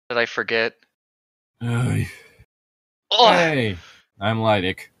Did I forget? Hey, Oh! I'm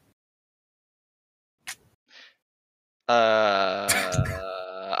Llytic. I'm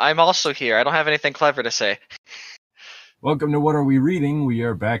also here. I don't have anything clever to say. Welcome to What Are We Reading? We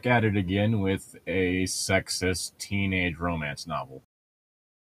are back at it again with a sexist teenage romance novel.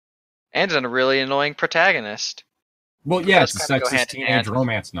 And a really annoying protagonist. Well, yeah, it's a Those kinda go sexist hand in hand. teenage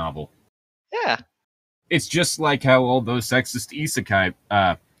romance novel. Yeah. It's just like how all those sexist isekai,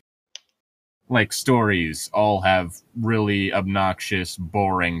 stories all have really obnoxious,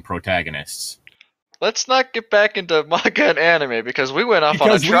 boring protagonists. Let's not get back into manga and anime because we went off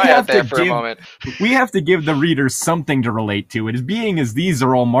on a tryout there for a moment. We have to give the readers something to relate to. It is being as these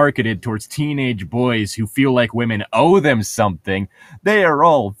are all marketed towards teenage boys who feel like women owe them something. They are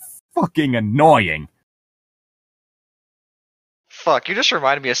all fucking annoying. Fuck, you just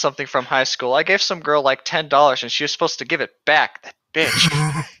reminded me of something from high school. I gave some girl like $10 and she was supposed to give it back. That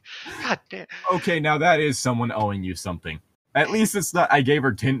bitch. God damn. Okay, now that is someone owing you something. At least it's not I gave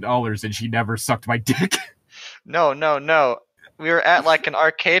her $10 and she never sucked my dick. No. We were at like an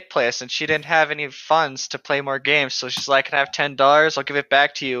arcade place and she didn't have any funds to play more games, so she's like, "Can I have $10? I'll give it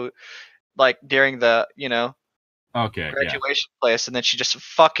back to you," like during the, Okay, graduation place, and then she just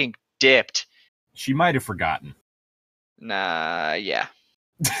fucking dipped. She might have forgotten. Nah, yeah.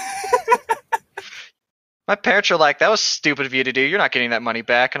 My parents are like, "That was stupid of you to do. You're not getting that money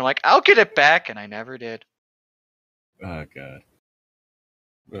back." And I'm like, "I'll get it back," and I never did. Oh god.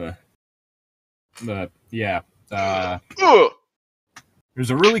 Yeah.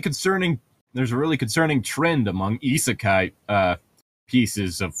 There's a really concerning trend among isekai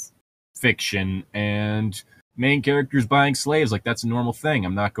pieces of fiction, and main characters buying slaves. Like, that's a normal thing.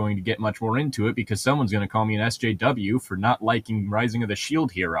 I'm not going to get much more into it because someone's going to call me an SJW for not liking Rising of the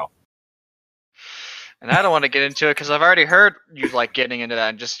Shield Hero. And I don't want to get into it because I've already heard you like getting into that,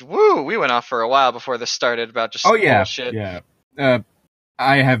 and just we went off for a while before this started about just bullshit. Yeah.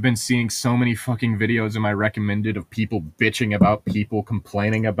 I have been seeing so many fucking videos in my recommended of people bitching about people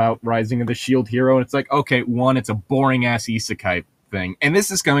complaining about Rising of the Shield Hero, and it's like, okay, one, it's a boring ass isekai thing, and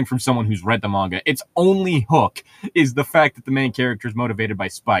this is coming from someone who's read the manga. Its only hook is the fact that the main character is motivated by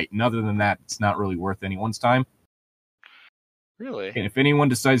spite, and other than that, it's not really worth anyone's time. Really? And if anyone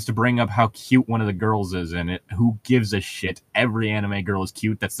decides to bring up how cute one of the girls is in it, who gives a shit? Every anime girl is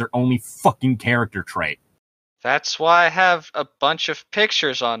cute. That's their only fucking character trait. That's why I have a bunch of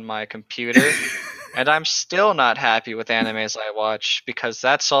pictures on my computer, and I'm still not happy with animes I watch, because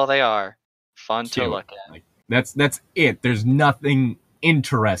that's all they are. Fun Cute. To look at. Like, that's it. There's nothing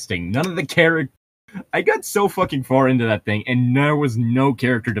interesting. None of the character. I got so fucking far into that thing, and there was no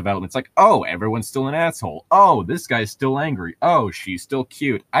character development. It's like, oh, everyone's still an asshole. Oh, this guy's still angry. Oh, she's still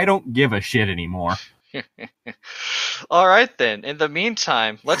cute. I don't give a shit anymore. Alright then, in the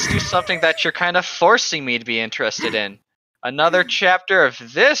meantime, let's do something that you're kind of forcing me to be interested in. Another chapter of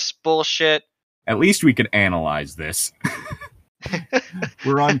this bullshit. At least we could analyze this.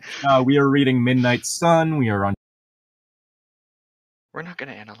 We are reading Midnight Sun. We are on We're not going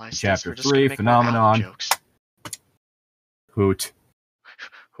to analyze Chapter this. 3, Phenomenon. Jokes. Hoot.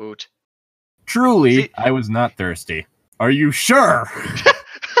 Truly, See, I was not thirsty. Are you sure?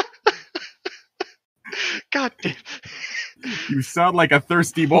 God damn. You sound like a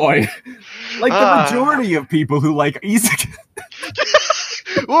thirsty boy. Like the majority of people who like isekai.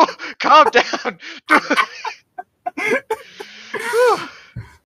 Whoa, calm down.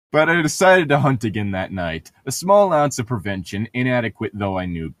 But I decided to hunt again that night. A small ounce of prevention, inadequate though I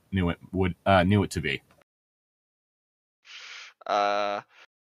knew it to be.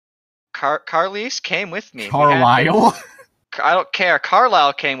 Carlise came with me. Carlisle? I don't care.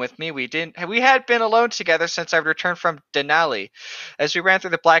 Carlisle came with me. We had been alone together since I returned from Denali. As we ran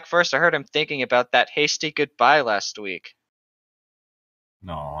through the Black Forest, I heard him thinking about that hasty goodbye last week.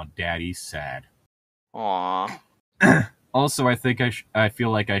 Aw, Daddy's sad. Aww. Also, I think I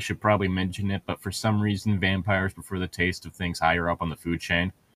feel like I should probably mention it, but for some reason, vampires prefer the taste of things higher up on the food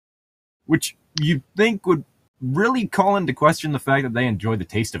chain, which you'd think would really call into question the fact that they enjoy the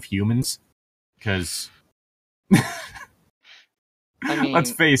taste of humans. Because, I mean,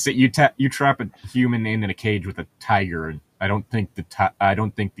 let's face it, you trap a human in a cage with a tiger, and I don't think the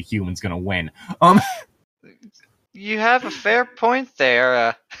human's gonna win. You have a fair point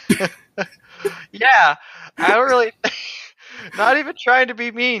there. Yeah, I don't really. Not even trying to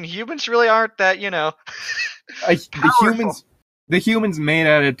be mean. Humans really aren't that, The humans' main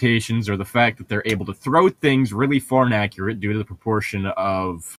adaptations are the fact that they're able to throw things really far and accurate due to the proportion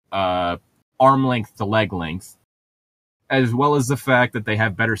of arm length to leg length, as well as the fact that they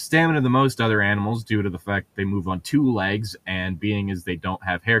have better stamina than most other animals due to the fact that they move on 2 legs, and being as they don't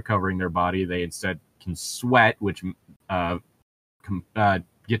have hair covering their body, they instead can sweat, which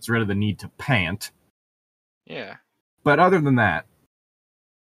gets rid of the need to pant. Yeah. But other than that,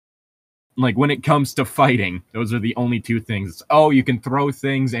 like, when it comes to fighting, those are the only 2 things. Oh, you can throw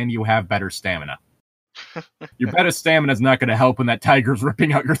things and you have better stamina. Your better stamina is not going to help when that tiger's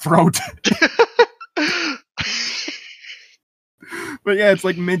ripping out your throat. But yeah, it's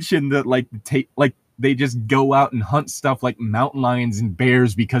like mentioned that like they just go out and hunt stuff like mountain lions and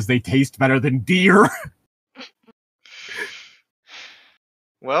bears because they taste better than deer.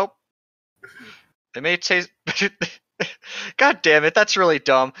 Well, they may taste. God damn it, that's really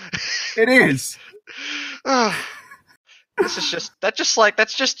dumb. It is. That's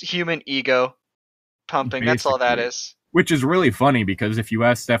just human ego pumping. Basically. That's all that is. Which is really funny because if you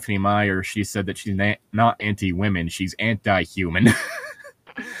ask Stephenie Meyer, she said that she's not anti-women, she's anti-human.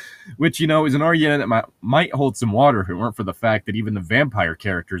 Which, you know, is an argument that might hold some water if it weren't for the fact that even the vampire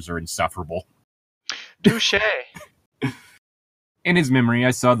characters are insufferable. Touché. In his memory,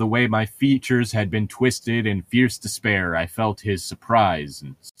 I saw the way my features had been twisted in fierce despair. I felt his surprise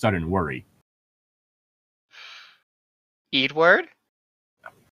and sudden worry. Edward?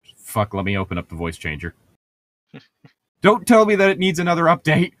 Fuck, let me open up the voice changer. Don't tell me that it needs another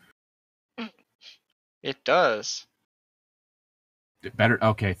update. It does. It better?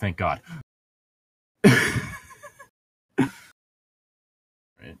 Okay, thank God. Right,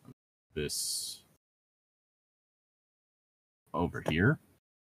 this over here.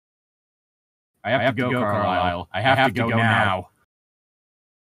 I have to go, Carlisle. I have to go now.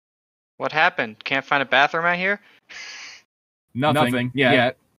 What happened? Can't find a bathroom out here? Nothing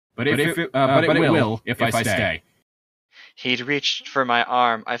yet. But it will if I stay. He'd reached for my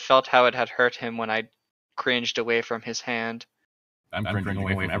arm. I felt how it had hurt him when I cringed away from his hand. I'm cringing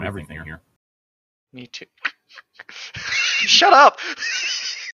away from everything here. Me too. Shut up!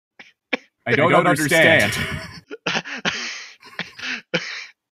 I don't understand.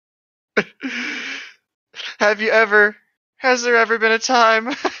 Has there ever been a time?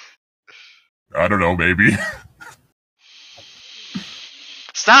 I don't know, maybe.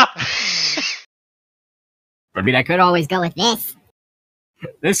 Stop! I mean, I could always go with this.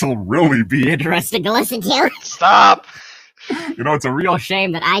 This'll really be Interesting to listen to. Stop! You know, it's a real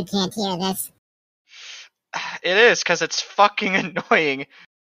shame that I can't hear this. It is, because it's fucking annoying.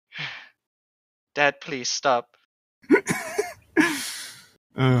 Dad, please stop.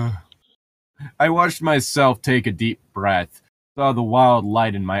 I watched myself take a deep breath, saw the wild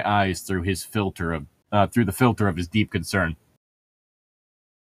light in my eyes through the filter of his deep concern.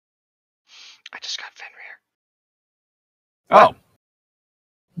 I just got Fenrir. Oh.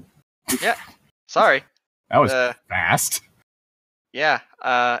 Yeah. Sorry. That was fast. Yeah.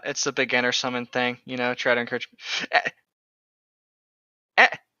 It's a beginner summon thing. You know, try to encourage.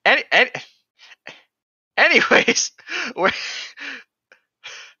 Anyways,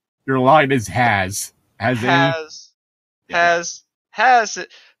 your line is has. I've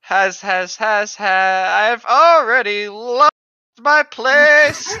already lost my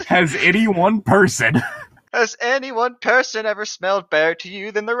place. Has any one person ever smelled better to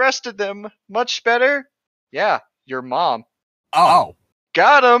you than the rest of them? Much better? Yeah, your mom. Oh.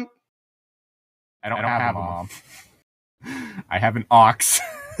 Got him. I don't have a mom. I have an ox.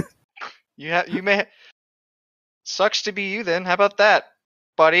 You may. Sucks to be you then. How about that,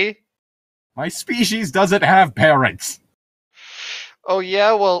 buddy? My species doesn't have parents. Oh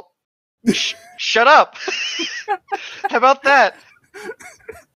yeah, well, shut up. How about that,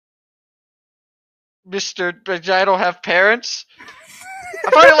 Mr. I don't have parents.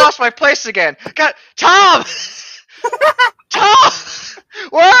 I've already lost my place again. God, Tom! Tom!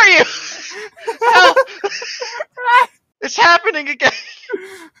 Where are you? Help! It's happening again.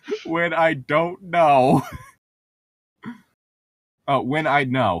 When I don't know. When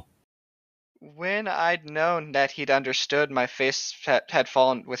I'd know. When I'd known that he'd understood my face had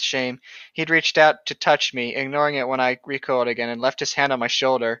fallen with shame, he'd reached out to touch me, ignoring it when I recoiled again, and left his hand on my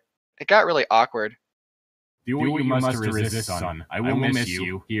shoulder. It got really awkward. Do what you must to resist, son. I will miss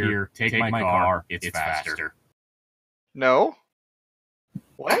you. Here, take my car. It's faster. No?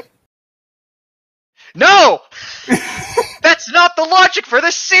 What? No! That's not the logic for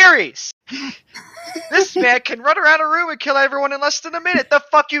this series! This man can run around a room and kill everyone in less than a minute. The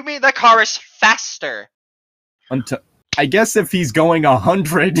fuck you mean the car is faster? I guess if he's going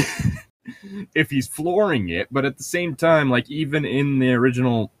 100... if he's flooring it, but at the same time, like, even in the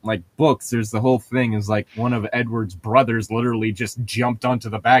original, like, books, there's the whole thing is, like, one of Edward's brothers literally just jumped onto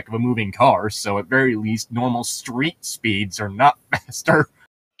the back of a moving car, so at very least, normal street speeds are not faster.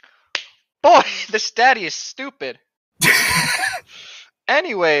 Boy, this daddy is stupid.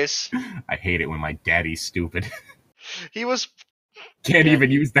 Anyways. I hate it when my daddy's stupid. He was... Can't even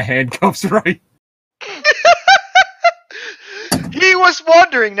use the handcuffs right. He was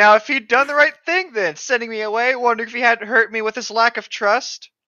wondering now if he'd done the right thing then, sending me away, wondering if he hadn't hurt me with his lack of trust.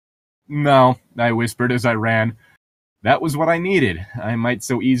 No, I whispered as I ran. That was what I needed. I might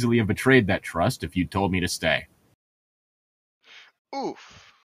so easily have betrayed that trust if you'd told me to stay.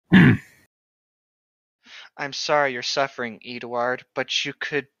 Oof. I'm sorry you're suffering, Edward, but you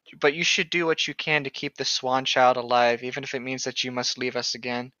should do what you can to keep the swan child alive, even if it means that you must leave us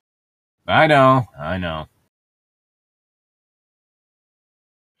again. I know.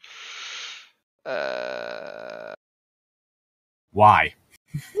 Why?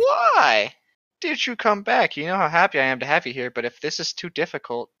 Why? Did you come back? You know how happy I am to have you here, but if this is too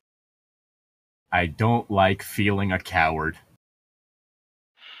difficult... I don't like feeling a coward.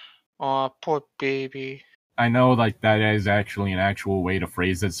 Aw, poor baby. I know, like, that is actually an actual way to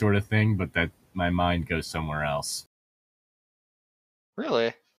phrase that sort of thing, but that my mind goes somewhere else.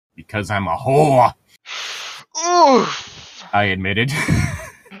 Really? Because I'm a whore! Oof! I admitted.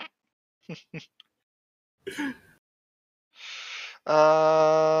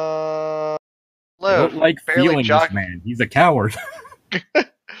 Hello. I don't like feeling this man. He's a coward.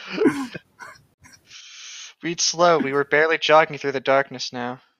 Read slow. We were barely jogging through the darkness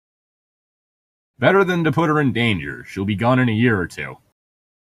now. Better than to put her in danger. She'll be gone in a year or two.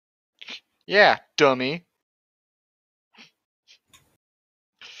 Yeah, dummy.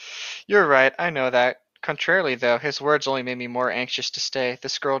 You're right, I know that. Contrarily, though, his words only made me more anxious to stay.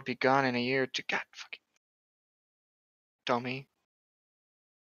 This girl would be gone in a year or two. God fucking... Dummy.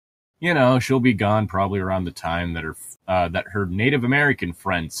 You know, she'll be gone probably around the time that her Native American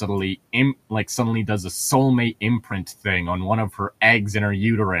friend suddenly does a soulmate imprint thing on one of her eggs in her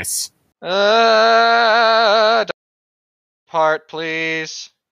uterus. Part, please.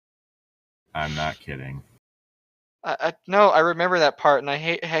 I'm not kidding. No, I remember that part, and I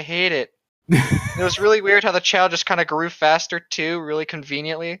hate it. It was really weird how the child just kind of grew faster too, really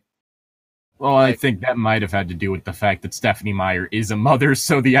conveniently. Well, I think that might have had to do with the fact that Stephenie Meyer is a mother,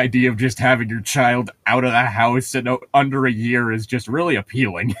 so the idea of just having your child out of the house in under a year is just really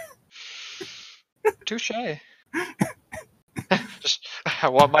appealing. Touché. I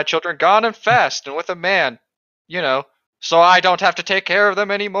want my children gone and fast and with a man, you know, so I don't have to take care of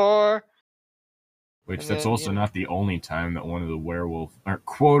them anymore. Which that's also not the only time that one of the werewolf, or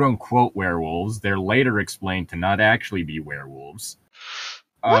quote-unquote werewolves, they're later explained to not actually be werewolves.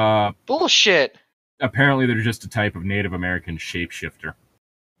 What? Bullshit. Apparently they're just a type of Native American shapeshifter.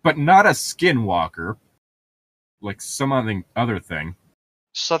 But not a skinwalker. Like some other thing.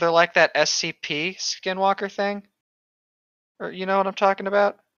 So they're like that SCP skinwalker thing? Or you know what I'm talking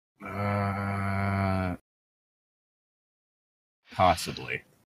about? Possibly.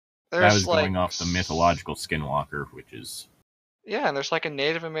 There's that was going off the mythological skinwalker, which is... Yeah, and there's like a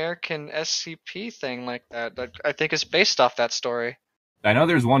Native American SCP thing like that I think is based off that story. I know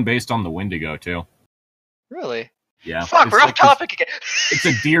there's one based on the Wendigo, too. Really? Yeah. Fuck, we're off topic again! It's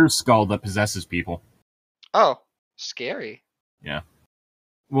a deer skull that possesses people. Oh, scary. Yeah.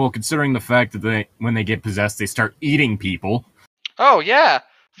 Well, considering the fact that when they get possessed, they start eating people. Oh, yeah!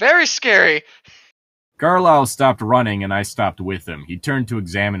 Very scary! Carlisle stopped running, and I stopped with him. He turned to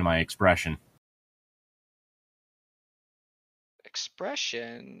examine my expression.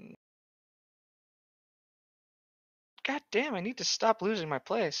 Expression? God damn, I need to stop losing my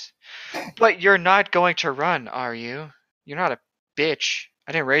place. But you're not going to run, are you? You're not a bitch.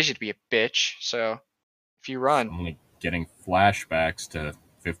 I didn't raise you to be a bitch, so if you run... I'm only getting flashbacks to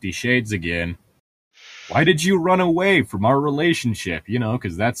 50 Shades again. Why did you run away from our relationship? You know,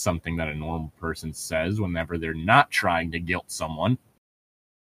 because that's something that a normal person says whenever they're not trying to guilt someone.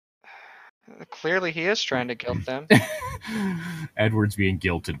 Clearly he is trying to guilt them. Edward's being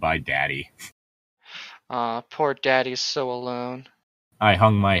guilted by Daddy. Aw, poor Daddy's so alone. I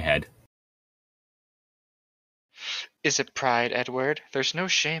hung my head. Is it pride, Edward? There's no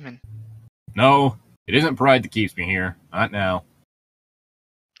shame in... No, it isn't pride that keeps me here. Not now.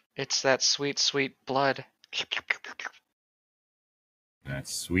 It's that sweet, sweet blood. That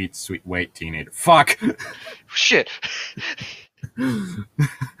sweet, sweet... Wait, teenager. Fuck! Shit!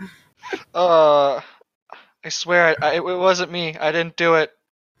 I swear, it wasn't me. I didn't do it.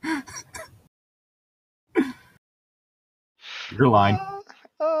 Your line.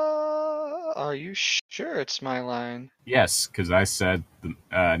 Are you sure it's my line? Yes, because I said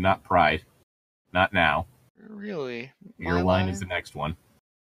not pride. Not now. Really? Your My line is the line? next one.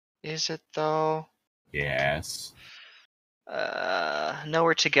 Is it though? Yes.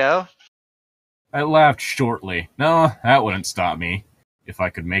 Nowhere to go? I laughed shortly. No, that wouldn't stop me. If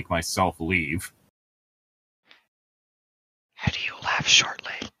I could make myself leave. How do you laugh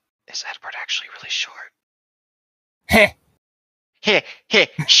shortly? Is Edward actually really short? Heh! Heh, heh,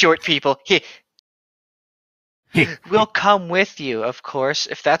 short people, heh. We'll come with you, of course,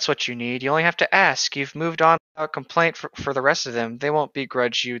 if that's what you need. You only have to ask. You've moved on without complaint for the rest of them. They won't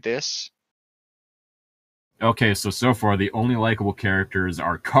begrudge you this. Okay, so far the only likable characters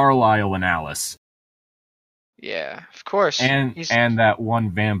are Carlisle and Alice. Yeah, of course. And that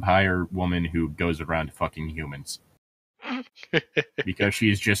one vampire woman who goes around fucking humans. Because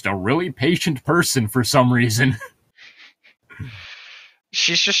she's just a really patient person for some reason.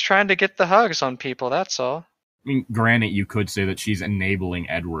 She's just trying to get the hugs on people, that's all. I mean, granted, you could say that she's enabling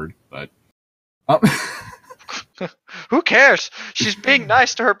Edward, but... Who cares? She's being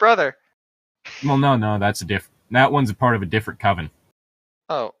nice to her brother. Well, no, that's a that one's a part of a different coven.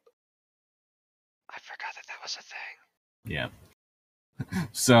 Oh. I forgot that was a thing. Yeah.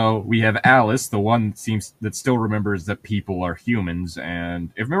 So, we have Alice, the one that still remembers that people are humans,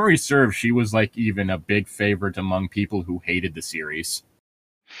 and if memory serves, she was, like, even a big favorite among people who hated the series.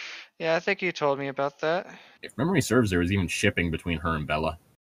 Yeah, I think you told me about that. If memory serves, there was even shipping between her and Bella.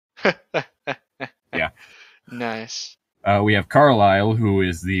 Yeah. Nice. We have Carlisle, who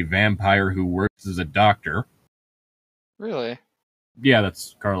is the vampire who works as a doctor. Really? Yeah,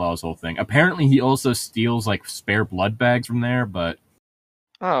 that's Carlisle's whole thing. Apparently, he also steals, like, spare blood bags from there, but...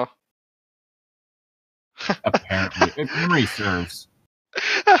 Oh. Apparently. If memory serves.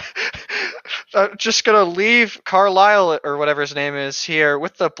 I'm just gonna leave Carlisle, or whatever his name is, here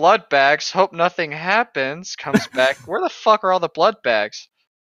with the blood bags, hope nothing happens, comes back. Where the fuck are all the blood bags?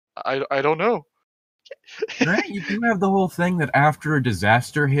 I don't know. Right? You do have the whole thing that after a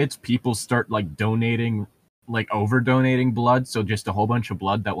disaster hits, people start, like, donating, like, over-donating blood, so just a whole bunch of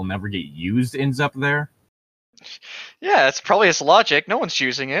blood that will never get used ends up there. Yeah, it's probably his logic. No one's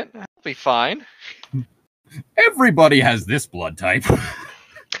using it. It'll be fine. Everybody has this blood type.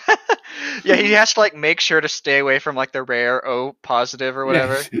 Yeah, he has to, like, make sure to stay away from, like, the rare O positive or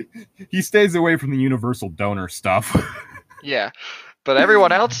whatever. Yeah. He stays away from the universal donor stuff. Yeah. But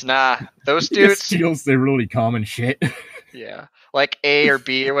everyone else, nah. Those He dudes... just steals the really common shit. Yeah. Like A or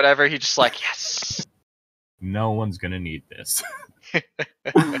B or whatever, he just like, yes! No one's gonna need this. Shit.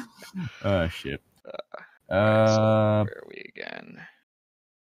 So where are we again?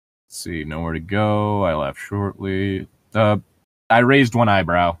 Let's see, nowhere to go. I laughed shortly. I raised one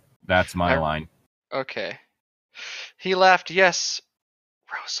eyebrow. That's my line. Okay. He laughed, yes.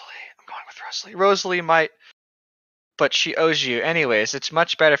 Rosalie. I'm going with Rosalie. Rosalie might, but she owes you. Anyways, it's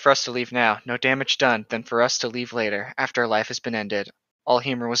much better for us to leave now. No damage done, than for us to leave later, after our life has been ended. All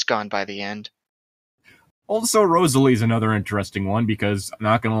humor was gone by the end. Also, Rosalie's another interesting one, because, I'm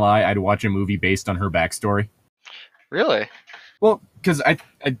not gonna lie, I'd watch a movie based on her backstory. Really? Well, because I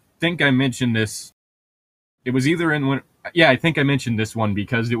think I mentioned this. It was either in one... Yeah, I think I mentioned this one,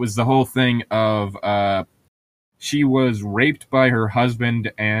 because it was the whole thing of, she was raped by her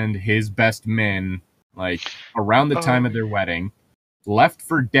husband and his best men, like, around the time of their wedding, left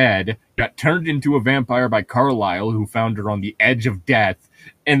for dead, got turned into a vampire by Carlisle, who found her on the edge of death,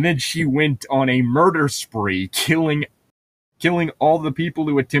 and then she went on a murder spree, killing all the people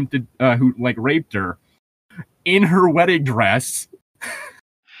who attempted, who, like, raped her, in her wedding dress.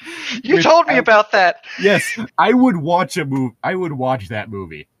 You told me about that! Yes, I would watch that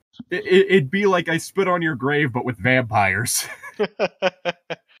movie. It'd be like I Spit on Your Grave, but with vampires.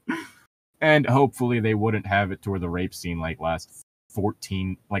 And hopefully they wouldn't have it to where the rape scene, like, lasts 4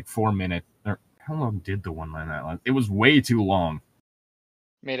 minutes. Or, how long did the one last? It was way too long.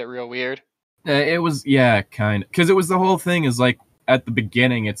 Made it real weird. It was, yeah, kind of. Because it was the whole thing is, like, at the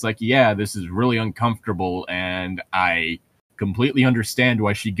beginning, it's like, yeah, this is really uncomfortable, and I completely understand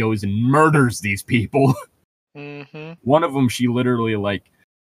why she goes and murders these people. Mm-hmm. One of them, she literally, like,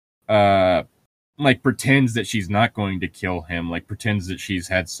 pretends that she's not going to kill him, like, pretends that she's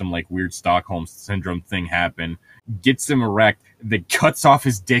had some, like, weird Stockholm Syndrome thing happen, gets him erect, then cuts off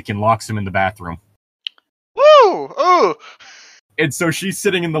his dick and locks him in the bathroom. Woo! Ooh! And so she's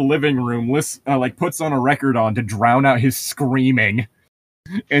sitting in the living room, puts on a record on to drown out his screaming,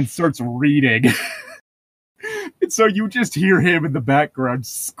 and starts reading. And so you just hear him in the background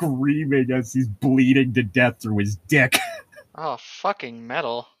screaming as he's bleeding to death through his dick. Oh, fucking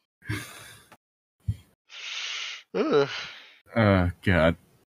metal. Ugh. Oh, God.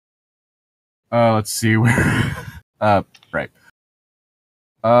 Let's see where. Right.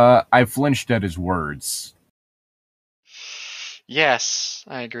 I flinched at his words. Yes,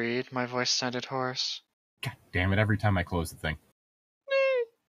 I agreed. My voice sounded hoarse. God damn it! Every time I close the thing.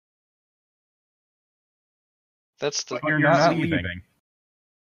 That's the. But you're not leaving.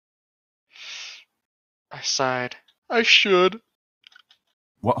 I sighed. I should.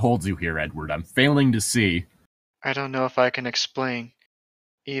 What holds you here, Edward? I'm failing to see. I don't know if I can explain.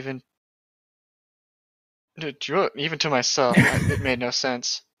 Even to myself, it made no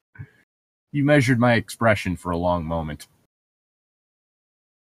sense. You measured my expression for a long moment.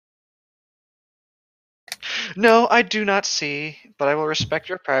 No, I do not see, but I will respect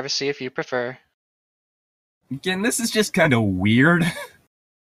your privacy if you prefer. Again, this is just kind of weird.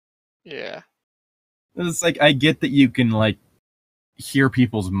 Yeah. It's like, I get that you can, like, hear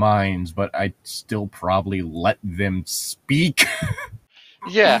people's minds, but I'd still probably let them speak.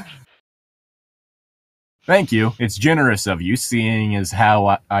 Yeah. Thank you. It's generous of you, seeing as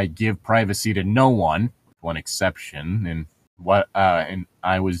how I give privacy to no one, with one exception, and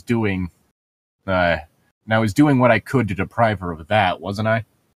I was doing what I could to deprive her of that, wasn't I?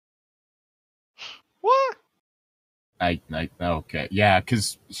 What? Okay, yeah,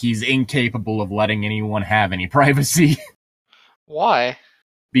 because he's incapable of letting anyone have any privacy. Why?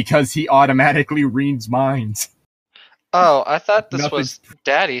 Because he automatically reads minds. Oh, I thought this Nothing. was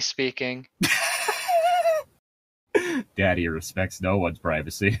Daddy speaking. Daddy respects no one's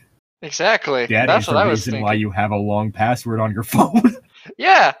privacy. Exactly. Daddy's That's what the I was reason thinking. why you have a long password on your phone.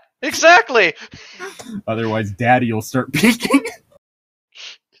 Yeah, exactly. Otherwise, Daddy will start peeking.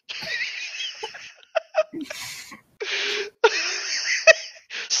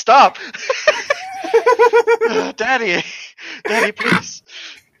 Stop. Daddy, please.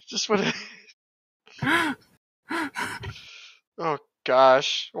 Just wanna. Oh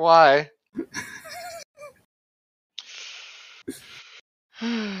gosh, why?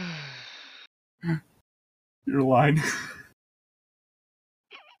 Your line.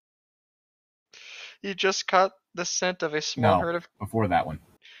 You just caught the scent of a small herd of. Before that one.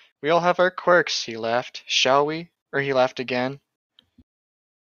 We all have our quirks, he laughed. Shall we? Or he laughed again.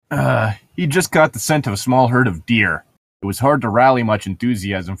 He just caught the scent of a small herd of deer. It was hard to rally much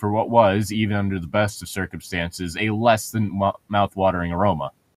enthusiasm for what was, even under the best of circumstances, a less than mouth-watering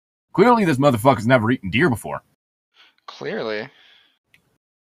aroma. Clearly this motherfucker's never eaten deer before. Clearly.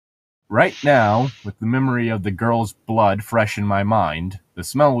 Right now, with the memory of the girl's blood fresh in my mind, the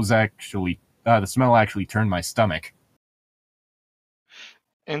smell actually turned my stomach.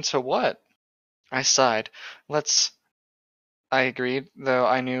 Into what? I sighed. I agreed, though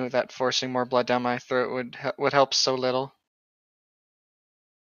I knew that forcing more blood down my throat would help so little.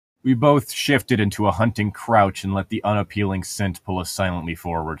 We both shifted into a hunting crouch and let the unappealing scent pull us silently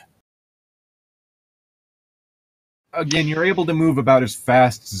forward. Again, you're able to move about as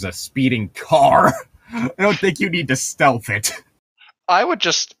fast as a speeding car. I don't think you need to stealth it. I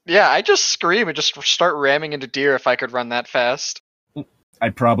just scream and just start ramming into deer if I could run that fast. I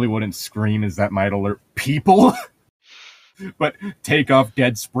probably wouldn't scream, as that might alert people. But take off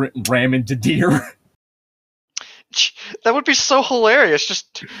dead sprint and ram into deer. That would be so hilarious.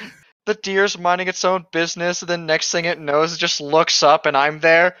 Just the deer's minding its own business, and then next thing it knows, it just looks up and I'm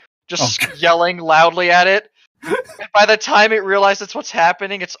there, just yelling loudly at it. And by the time it realizes what's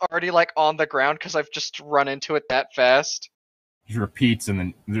happening, it's already like on the ground because I've just run into it that fast. It repeats, and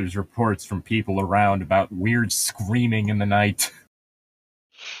then there's reports from people around about weird screaming in the night.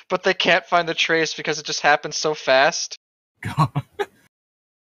 But they can't find the trace because it just happens so fast. God.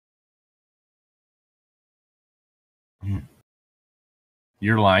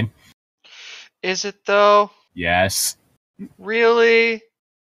 Your line. Is it though? Yes. Really?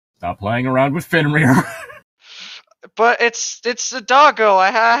 Stop playing around with Fenrir. But it's a doggo.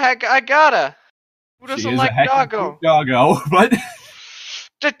 I gotta. Who doesn't like doggo? Doggo, but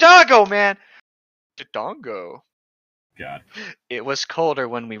The doggo, man. The doggo. God. It was colder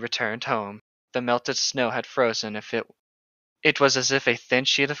when we returned home. The melted snow had frozen. It was as if a thin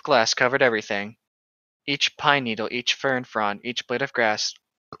sheet of glass covered everything. Each pine needle, each fern frond, each blade of grass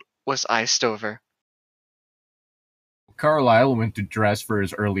was iced over. Carlisle went to dress for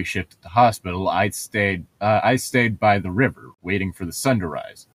his early shift at the hospital. I stayed by the river, waiting for the sun to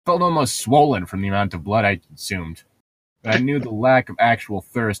rise. Felt almost swollen from the amount of blood I consumed. But I knew the lack of actual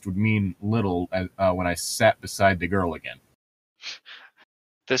thirst would mean little when I sat beside the girl again.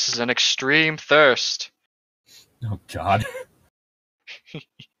 This is an extreme thirst. Oh, God.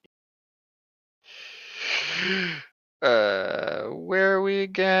 Where are we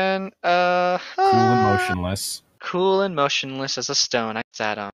again? Cool and motionless. Cool and motionless as a stone I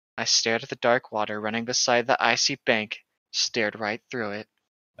sat on. I stared at the dark water running beside the icy bank, stared right through it.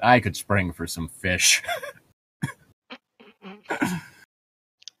 I could spring for some fish.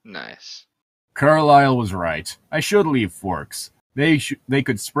 Nice. Carlyle was right. I should leave Forks. They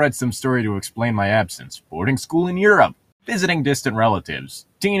could spread some story to explain my absence. Boarding school in Europe. Visiting distant relatives.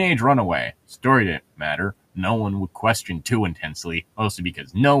 Teenage runaway. Story didn't matter. No one would question too intensely, mostly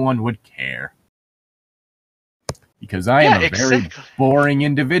because no one would care. Because I am a very boring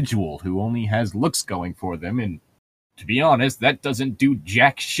individual who only has looks going for them, and to be honest, that doesn't do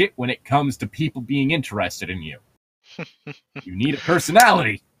jack shit when it comes to people being interested in you. You need a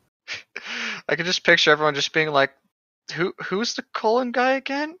personality. I could just picture everyone just being like, who's the Cullen guy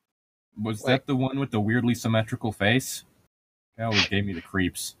again? Was that the one with the weirdly symmetrical face? That always gave me the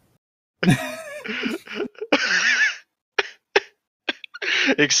creeps.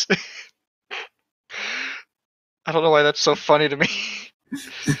 I don't know why that's so funny to me.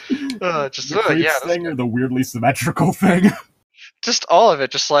 Thing or the weirdly symmetrical thing? Just all of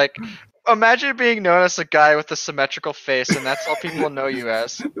it. Just like, imagine being known as the guy with the symmetrical face, and that's all people know you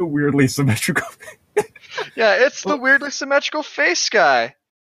as. The weirdly symmetrical face. Yeah, it's the weirdly symmetrical face guy.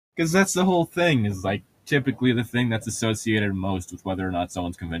 Because that's the whole thing, is like, typically the thing that's associated most with whether or not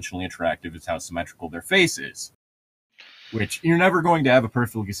someone's conventionally attractive is how symmetrical their face is. Which, you're never going to have a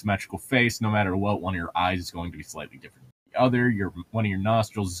perfectly symmetrical face, no matter what. One of your eyes is going to be slightly different than the other. One of your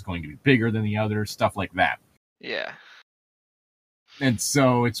nostrils is going to be bigger than the other, stuff like that. Yeah. And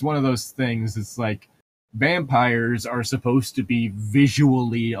so, it's one of those things, it's like, vampires are supposed to be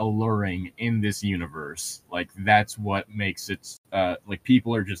visually alluring in this universe. Like, that's what makes it, like,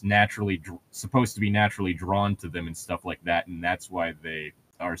 people are just supposed to be naturally drawn to them and stuff like that, and that's why they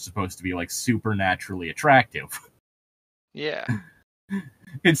are supposed to be, like, supernaturally attractive. Yeah.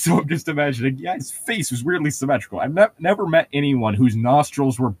 And so I'm just imagining, yeah, his face was weirdly symmetrical. I've never met anyone whose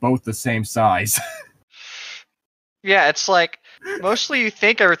nostrils were both the same size. Yeah, it's like, mostly you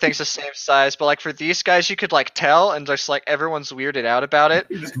think everything's the same size, but like for these guys you could like tell, and just like everyone's weirded out about it.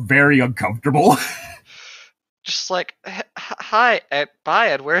 You're just very uncomfortable. Just like, hi,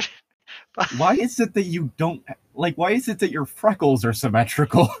 bye Edward. Bye. Why is it that you don't, like, why is it that your freckles are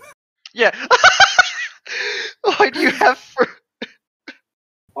symmetrical? Yeah. Why do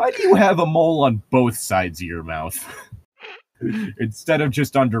you have a mole on both sides of your mouth? Instead of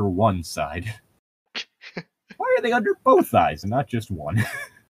just under one side. Why are they under both eyes and not just one?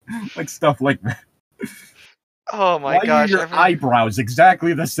 Like stuff like that. Oh my gosh. Why are your eyebrows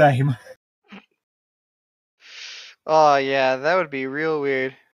exactly the same? Oh yeah, that would be real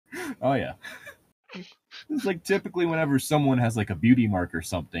weird. Oh yeah. It's like typically whenever someone has like a beauty mark or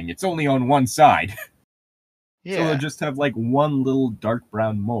something, it's only on one side. Yeah. So they'll just have like one little dark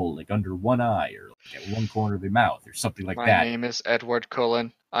brown mole like under one eye or like at one corner of the mouth or something like that. My name is Edward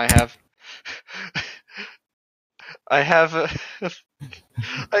Cullen. I have I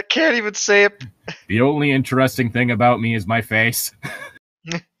can't even say it. The only interesting thing about me is my face.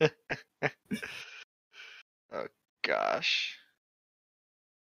 Oh gosh.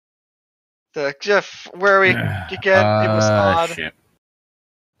 The Jeff, where we again? It was odd. Shit.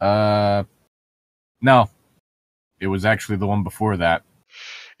 No. It was actually the one before that.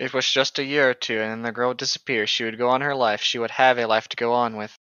 It was just a year or two, and then the girl would disappear. She would go on her life. She would have a life to go on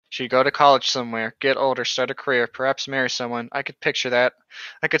with. She'd go to college somewhere, get older, start a career, perhaps marry someone. I could picture that.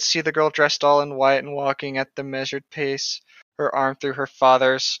 I could see the girl dressed all in white and walking at the measured pace, her arm through her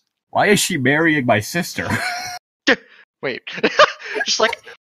father's. Why is she marrying my sister? Wait. Just like,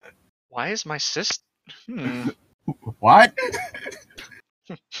 why is my sister? What?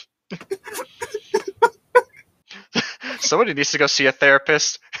 Somebody needs to go see a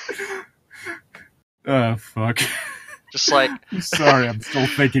therapist. Oh, fuck. Just like... I'm sorry, I'm still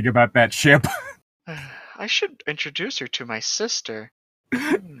thinking about that ship. I should introduce her to my sister.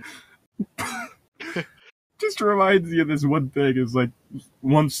 Just reminds me of this one thing. It's like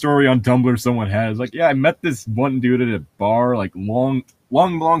one story on Tumblr someone has. Like, yeah, I met this one dude at a bar, like long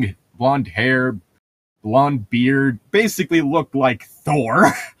blonde hair, blonde beard, basically looked like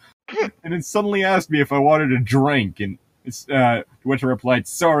Thor. And then suddenly asked me if I wanted a drink, and to which I replied,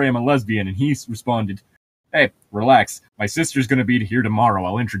 "Sorry, I'm a lesbian," and he responded, "Hey, relax. My sister's gonna be here tomorrow.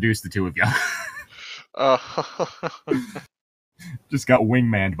 I'll introduce the two of you." Just got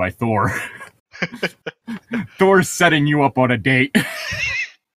wingmaned by Thor. Thor's setting you up on a date.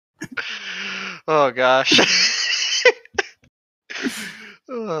 Oh, gosh.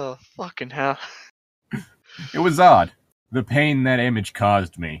 Oh, fucking hell. It was odd. The pain that image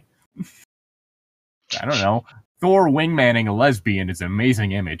caused me. I don't know. Thor wingmanning a lesbian is an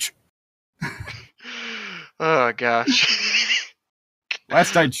amazing image. Oh, gosh.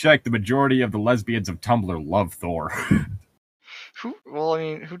 Last I checked, the majority of the lesbians of Tumblr love Thor. Well, I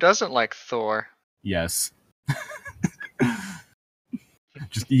mean, who doesn't like Thor? Yes.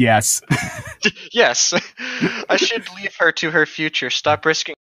 Just yes. Yes. I should leave her to her future. Stop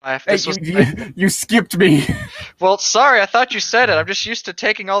risking her life. Hey, you skipped me. Well, sorry, I thought you said it. I'm just used to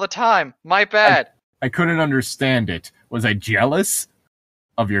taking all the time. My bad. I couldn't understand it. Was I jealous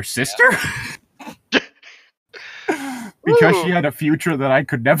of your sister? Because she had a future that I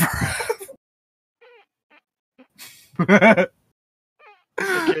could never have. I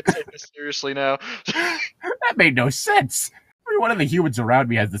can't take this seriously now. That made no sense. Every one of the humans around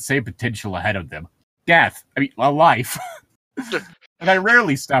me has the same potential ahead of them. Death. I mean, a life. And I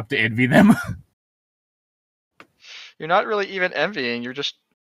rarely stop to envy them. You're not really even envying. You're just...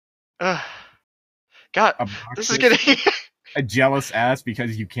 God, Obnoxious. this is getting... A jealous ass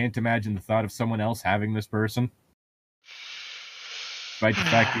because you can't imagine the thought of someone else having this person. Despite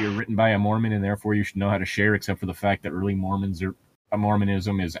the fact that you're written by a Mormon and therefore you should know how to share, except for the fact that early Mormonism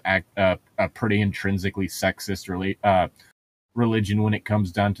is a pretty intrinsically sexist religion when it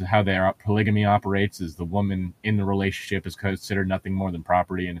comes down to how their polygamy operates, is the woman in the relationship is considered nothing more than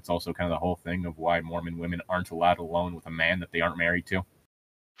property, and it's also kind of the whole thing of why Mormon women aren't allowed alone with a man that they aren't married to.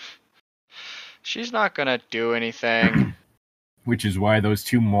 She's not gonna do anything. Which is why those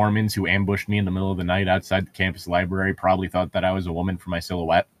two Mormons who ambushed me in the middle of the night outside the campus library probably thought that I was a woman for my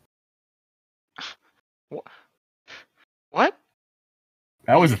silhouette. What?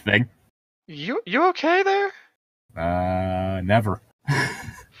 That was a thing. You okay there? Never.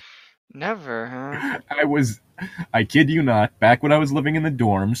 Never, huh? I kid you not, back when I was living in the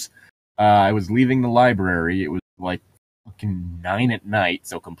dorms, I was leaving the library. It was like fucking 9 at night,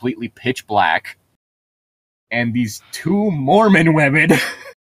 so completely pitch black. And these two Mormon women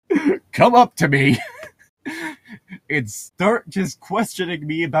come up to me and start just questioning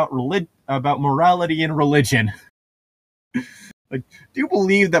me about morality and religion. Like, do you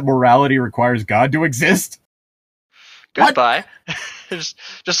believe that morality requires God to exist? Goodbye.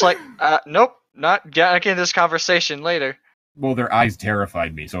 just like, nope, not getting this conversation later. Well, their eyes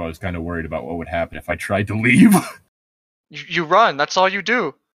terrified me, so I was kind of worried about what would happen if I tried to leave. You run. That's all you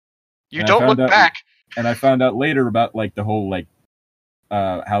do. You don't look back. And I found out later about like the whole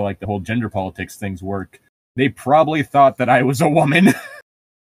how like the whole gender politics things work. They probably thought that I was a woman.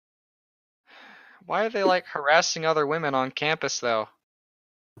 Why are they like harassing other women on campus though?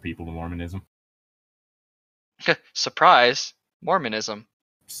 People to Mormonism. Surprise, Mormonism.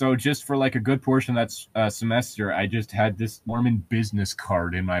 So just for like a good portion of that semester, I just had this Mormon business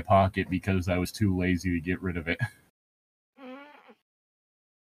card in my pocket because I was too lazy to get rid of it.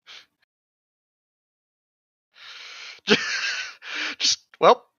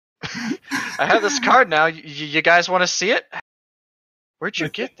 Well, I have this card now. You guys want to see it? Where'd you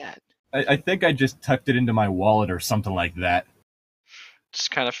get that? I think I just tucked it into my wallet or something like that. Just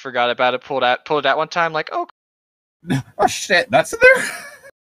kind of forgot about it. Pulled it out one time, like, oh shit, that's in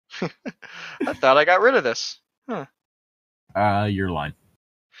there? I thought I got rid of this. Huh. You're lying.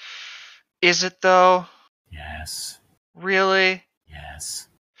 Is it though? Yes. Really? Yes.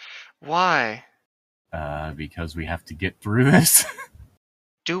 Why? Because we have to get through this.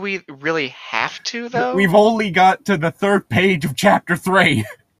 Do we really have to, though? We've only got to the 3rd page of chapter 3.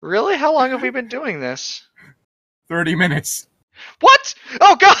 Really? How long have we been doing this? 30 minutes. What?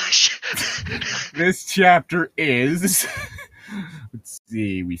 Oh, gosh! This chapter is... Let's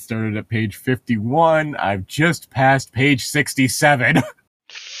see, we started at page 51. I've just passed page 67.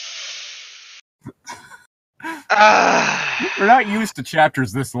 We're not used to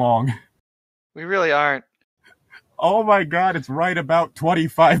chapters this long. We really aren't. Oh my god, it's right about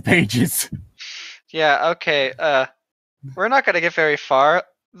 25 pages. Yeah, okay, we're not gonna get very far,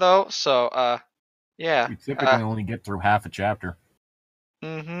 though, so, yeah. We typically only get through half a chapter.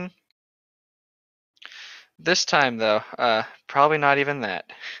 Mm-hmm. This time, though, probably not even that.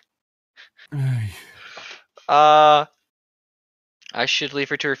 I should leave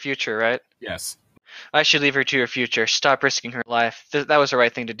her to her future, right? Yes. I should leave her to her future. Stop risking her life. That was the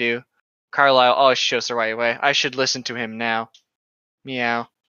right thing to do. Carlisle always shows the right way. I should listen to him now. Meow.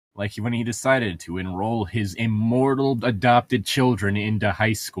 Like when he decided to enroll his immortal adopted children into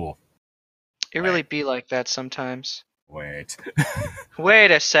high school. It really be like that sometimes. Wait.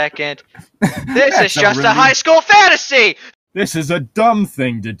 Wait a second. This is just a high school fantasy! This is a dumb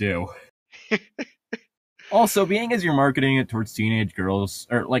thing to do. Also, being as you're marketing it towards teenage girls,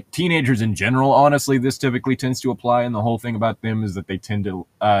 or like teenagers in general, honestly, this typically tends to apply, and the whole thing about them is that they tend to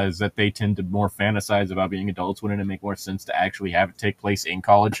more fantasize about being adults. Wouldn't it make more sense to actually have it take place in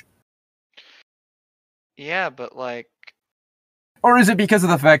college? Yeah, but like... Or is it because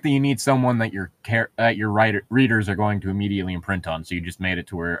of the fact that you need someone that your readers are going to immediately imprint on? So you just made it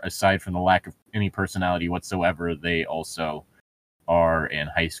to where, aside from the lack of any personality whatsoever, they also are in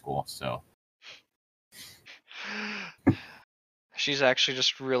high school. So She's actually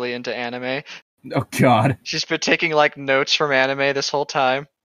just really into anime. oh god, She's been taking like notes from anime this whole time.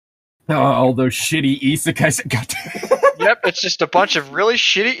 all those shitty isekais. God. Yep, it's just a bunch of really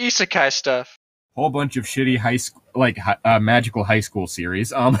shitty isekai stuff. Whole bunch of shitty high school, magical high school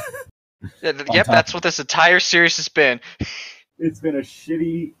series. Yep, that's what this entire series has been. It's been a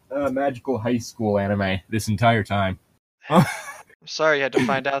shitty magical high school anime this entire time. I'm sorry you had to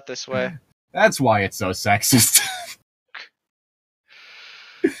find out this way. That's why it's so sexist.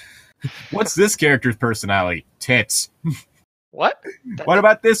 What's this character's personality? Tits. What? What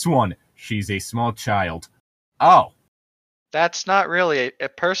about this one? She's a small child. Oh. That's not really a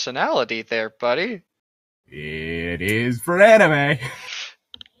personality there, buddy. It is for anime.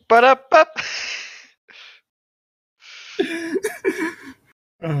 But up.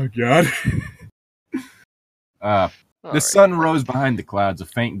 Oh god. The sun rose behind the clouds. A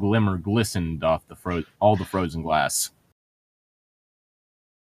faint glimmer glistened off all the frozen glass.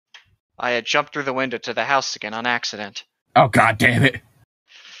 I had jumped through the window to the house again on accident. Oh god damn it.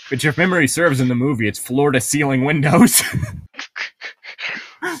 But if memory serves in the movie, it's floor-to-ceiling windows.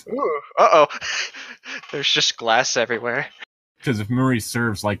 Ooh, uh-oh. There's just glass everywhere. Because if memory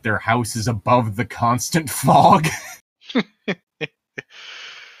serves, their house is above the constant fog. Which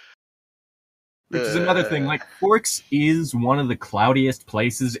is another thing, Forks is one of the cloudiest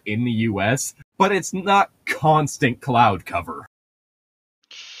places in the US, but it's not constant cloud cover.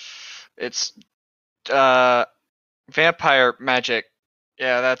 It's, vampire magic.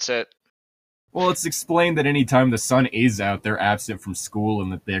 Yeah, that's it. Well, it's explained that anytime the sun is out, they're absent from school,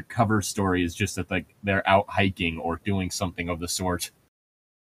 and that their cover story is just that they're out hiking or doing something of the sort.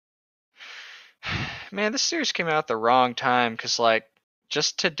 Man, this series came out at the wrong time, because,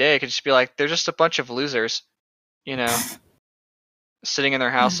 just today, it could just be they're just a bunch of losers, sitting in their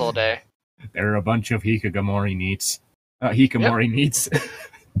house all day. They're a bunch of hikikomori neats. Hikikomori neats.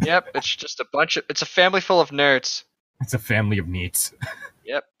 Yep, it's just it's a family full of nerds. It's a family of neats.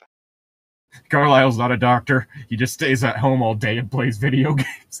 Yep. Carlisle's not a doctor. He just stays at home all day and plays video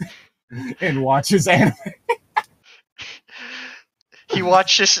games. And watches anime. He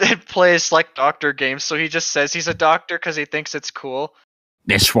watches and plays, doctor games, so he just says he's a doctor because he thinks it's cool.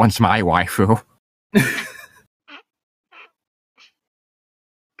 This one's my waifu.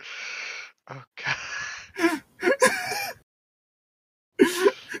 Oh, God.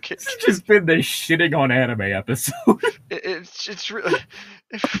 It's just been the shitting on anime episode. It's really.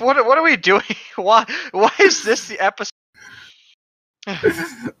 What are we doing? Why is this the episode?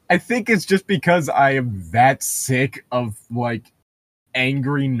 I think it's just because I am that sick of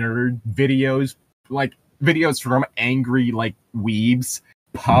angry nerd videos, videos from angry weebs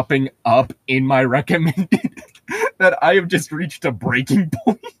popping up in my recommended that I have just reached a breaking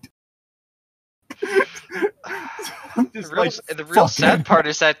point. The real sad part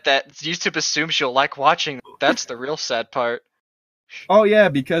is that YouTube assumes you'll like watching. That's the real sad part. Oh yeah,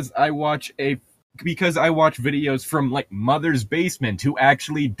 because I watch videos from Mother's Basement, who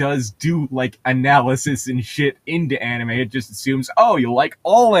actually does do analysis and shit into anime. It just assumes, oh, you like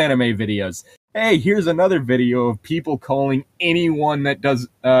all anime videos. Hey, here's another video of people calling anyone that does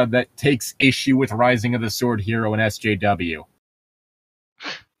that takes issue with Rising of the Sword Hero and SJW.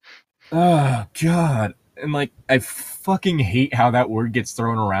 Oh god. And I fucking hate how that word gets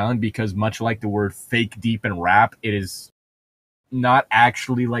thrown around, because much like the word fake deep and rap, it is not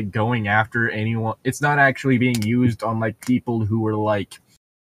actually going after anyone. It's not actually being used on people who are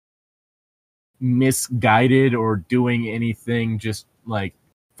misguided or doing anything just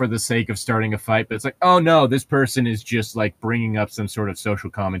for the sake of starting a fight. But it's oh no, this person is just bringing up some sort of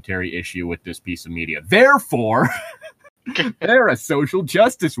social commentary issue with this piece of media. Therefore, they're a social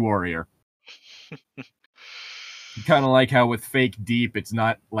justice warrior. Kind of like how with fake deep, it's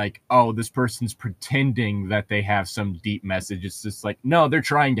not oh, this person's pretending that they have some deep message. It's just no, they're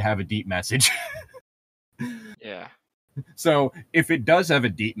trying to have a deep message. Yeah. So if it does have a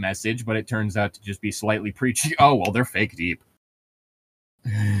deep message, but it turns out to just be slightly preachy, oh, well, they're fake deep.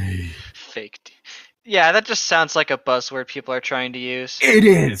 Fake deep. Yeah, that just sounds like a buzzword people are trying to use. It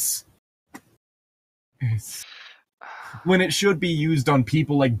is! When it should be used on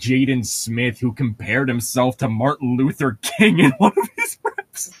people like Jaden Smith, who compared himself to Martin Luther King in one of his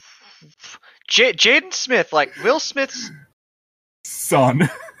reps. Jaden Smith, Will Smith's son.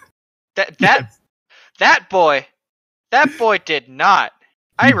 That boy did not.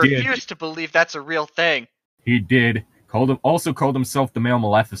 I refuse to believe that's a real thing. He did. Also called himself the male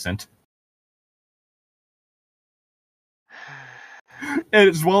Maleficent. And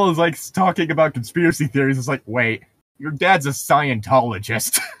as well as, like, talking about conspiracy theories, it's like, wait, your dad's a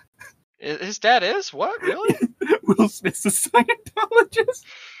Scientologist. His dad is? What? Really? Will Smith's a Scientologist?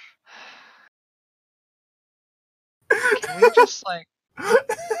 Can we just, like...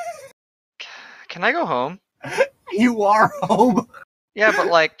 Can I go home? You are home. Yeah, but,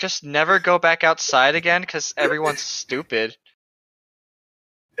 like, just never go back outside again, because everyone's stupid.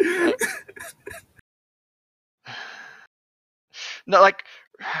 Like... No, like...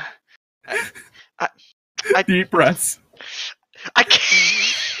 I Deep breaths. I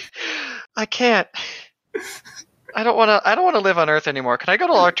can't. I can't. I don't want to live on Earth anymore. Can I go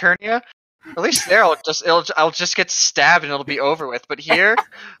to Larturnia? At least there, I'll just get stabbed and it'll be over with. But here,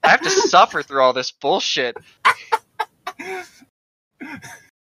 I have to suffer through all this bullshit.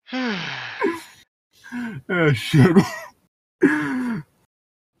 Oh shit.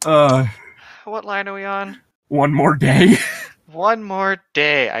 What line are we on? One more day. One more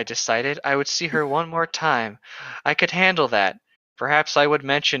day, I decided. I would see her one more time. I could handle that. Perhaps I would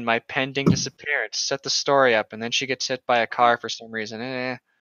mention my pending disappearance, set the story up, and then she gets hit by a car for some reason.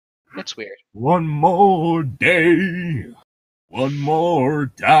 It's weird. One more day. One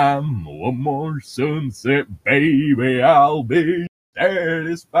more time. One more sunset, baby. I'll be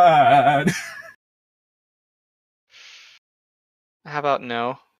satisfied. How about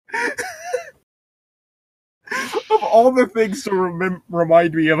no? Of all the things to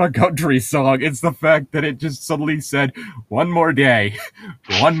remind me of a country song, it's the fact that it just suddenly said, one more day,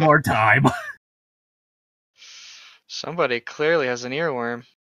 one more time. Somebody clearly has an earworm.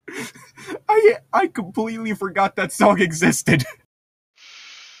 I completely forgot that song existed.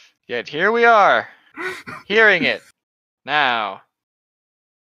 Yet here we are, hearing it, now.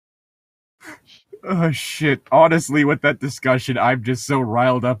 Oh shit, honestly with that discussion, I'm just so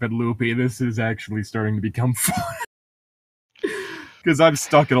riled up and loopy, this is actually starting to become fun. Because I'm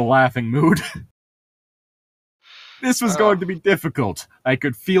stuck in a laughing mood. This was going to be difficult. I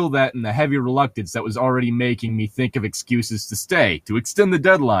could feel that in the heavy reluctance that was already making me think of excuses to stay, to extend the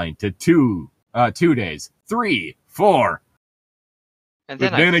deadline to 2 days, 3, 4. And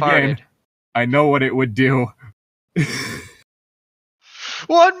then but then I farted. Again, I know what it would do.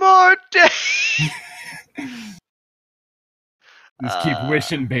 One more day! Just keep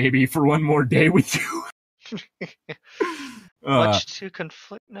wishing, baby, for one more day with you. Much to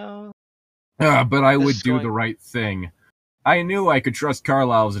conflict? No. But I would do the right thing. I knew I could trust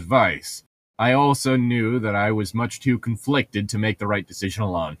Carlisle's advice. I also knew that I was much too conflicted to make the right decision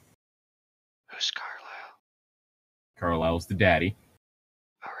alone. Who's Carlisle? Carlisle's the daddy.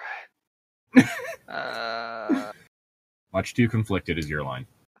 Alright. Much too conflicted is your line.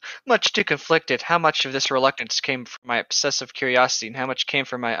 Much too conflicted. How much of this reluctance came from my obsessive curiosity, and how much came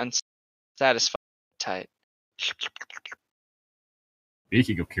from my unsatisfied appetite?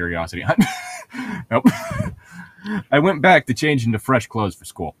 Speaking of curiosity, nope. I went back to change into fresh clothes for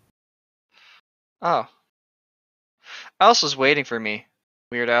school. Oh. Alice was waiting for me,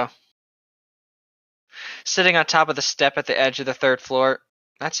 weirdo. Sitting on top of the step at the edge of the 3rd floor.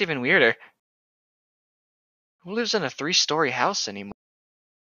 That's even weirder. Who lives in a 3-story house anymore?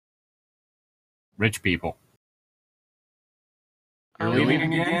 Rich people. You're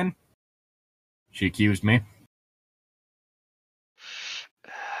leaving again? She accused me.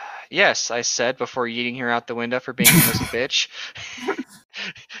 Yes, I said before yeeting her out the window for being a nosy bitch.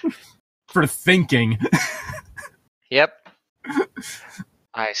 For thinking. Yep.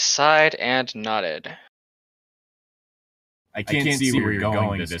 I sighed and nodded. I can't see where you're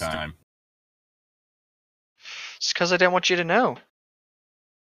going this time. It's because I didn't want you to know.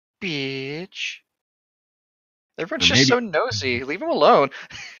 Bitch. Everyone's just so nosy. Leave him alone.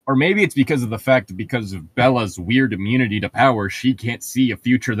 Or maybe it's because of the fact that because of Bella's weird immunity to power, she can't see a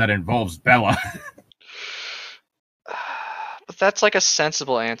future that involves Bella. But that's like a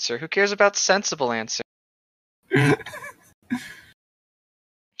sensible answer. Who cares about sensible answer? I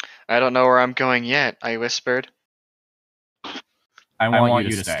don't know where I'm going yet, I whispered. I want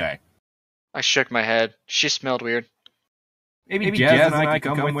you to stay. I shook my head. She smelled weird. Maybe Jazz and I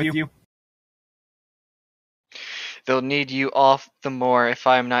can come with you. They'll need you all the more if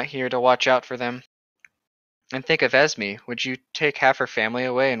I'm not here to watch out for them. And think of Esme. Would you take half her family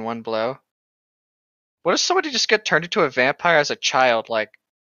away in one blow? What if somebody just get turned into a vampire as a child? Like,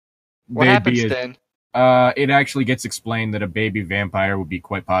 what happens then? It actually gets explained that a baby vampire would be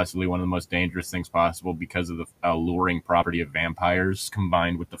quite possibly one of the most dangerous things possible because of the alluring property of vampires,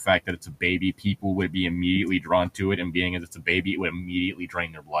 combined with the fact that it's a baby. People would be immediately drawn to it, and being as it's a baby, it would immediately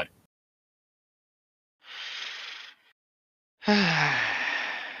drain their blood.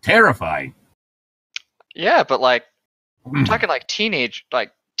 Terrifying. Yeah, but like, I'm talking like teenagers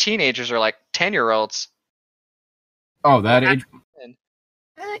or like 10-year-olds. Oh, that age. And-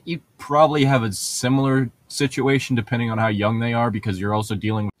 You probably have a similar situation depending on how young they are, because you're also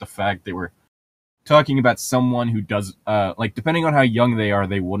dealing with the fact that we're talking about someone who does, like, depending on how young they are,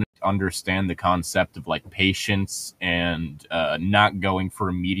 they wouldn't understand the concept of, like, patience and not going for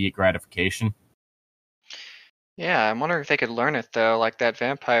immediate gratification. Yeah, I'm wondering if they could learn it though, like that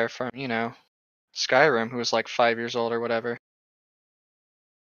vampire from, Skyrim who was like 5 years old or whatever.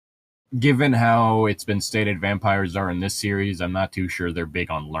 Given how it's been stated vampires are in this series, I'm not too sure they're big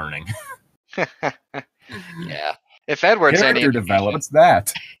on learning. Yeah. If Edward's any Character development, what's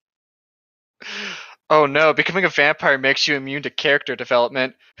that? Oh no, becoming a vampire makes you immune to character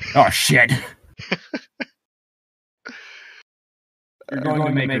development. Oh shit. You're going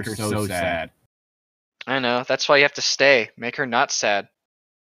to make her so sad. I know, that's why you have to stay. Make her not sad.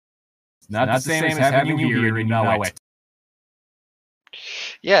 It's not the same as having you here and you know it.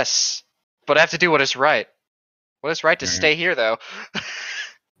 Yes, but I have to do what is right. What is right to stay here, though?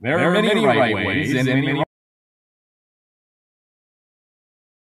 There are many right ways and many wrong.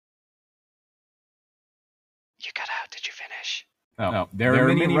 You cut out. Did you finish? No, there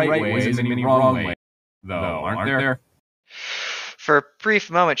are many right ways and many wrong ways, though, aren't there? For a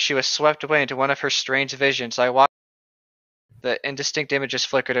brief moment, she was swept away into one of her strange visions. I watched. The indistinct images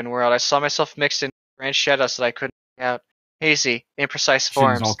flickered and whirled. I saw myself mixed in grand shadows that I couldn't make out. Hazy, imprecise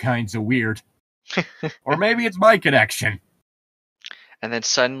forms. All kinds of weird. Or maybe it's my connection. And then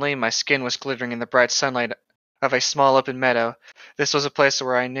suddenly, my skin was glittering in the bright sunlight of a small open meadow. This was a place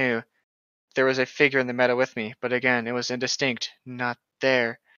where I knew there was a figure in the meadow with me, but again, it was indistinct, not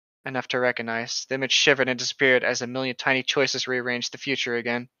there enough to recognize. The image shivered and disappeared as a million tiny choices rearranged the future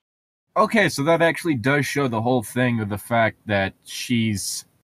again. Okay, so that actually does show the whole thing of the fact that she's,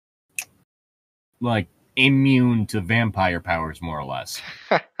 like, immune to vampire powers, more or less.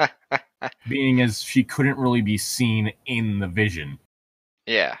 Being as she couldn't really be seen in the vision.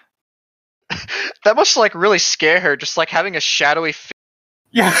 Yeah. That must, like, really scare her, just, like, having a shadowy figure.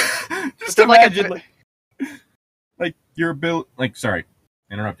 Yeah, just imagine, like, your ability, like, sorry,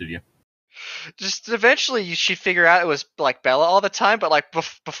 interrupted you. Just eventually she'd figure out it was, like, Bella all the time, but, like,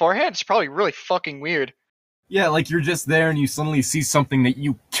 beforehand, it's probably really fucking weird. Yeah, like, you're just there and you suddenly see something that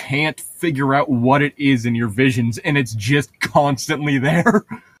you can't figure out what it is in your visions, and it's just constantly there.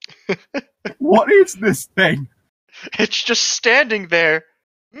 What is this thing? It's just standing there,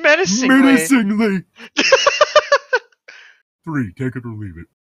 menacingly. 3, take it or leave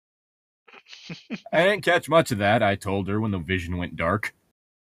it. I didn't catch much of that, I told her when the vision went dark.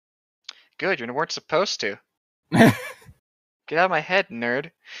 Good, you weren't supposed to. Get out of my head,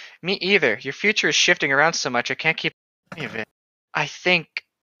 nerd. Me either. Your future is shifting around so much I can't keep any of it. I think,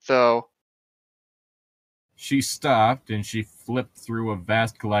 though... She stopped and she flipped through a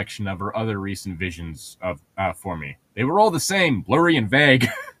vast collection of her other recent visions for me. They were all the same, blurry and vague.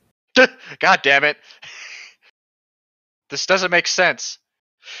 God damn it. This doesn't make sense.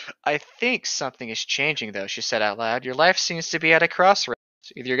 I think something is changing, though, she said out loud. Your life seems to be at a crossroads.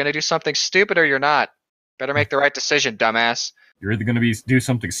 Either you're going to do something stupid or you're not. Better make the right decision, dumbass. You're either going to do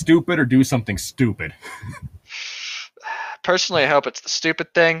something stupid or do something stupid. Personally, I hope it's the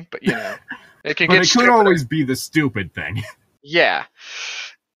stupid thing, but, you know. It can but get it could always be the stupid thing. Yeah.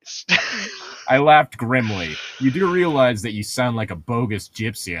 I laughed grimly. You do realize that you sound like a bogus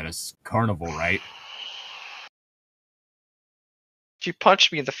gypsy at a carnival, right? She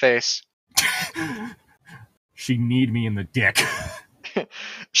punched me in the face. She kneed me in the dick.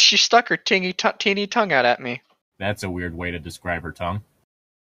 She stuck her teeny tongue out at me. That's a weird way to describe her tongue.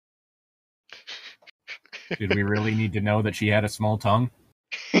 Did we really need to know that she had a small tongue?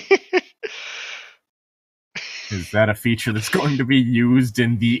 Is that a feature that's going to be used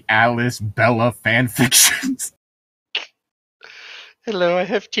in the Alice Bella fanfictions? Hello, I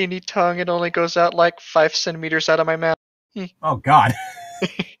have teeny tongue. It only goes out like 5 centimeters out of my mouth. Oh, God.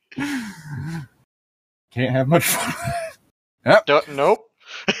 Can't have much fun. Yep. Nope.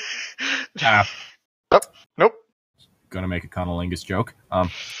 Nope. Gonna make a conolingus joke.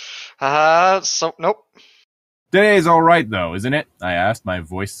 Nope. Today's alright, though, isn't it? I asked, my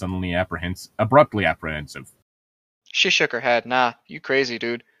voice suddenly abruptly apprehensive. She shook her head. Nah, you crazy,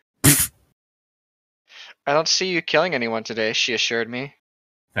 dude. I don't see you killing anyone today, she assured me.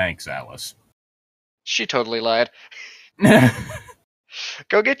 Thanks, Alice. She totally lied.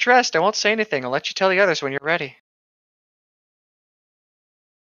 Go get dressed. I won't say anything. I'll let you tell the others when you're ready.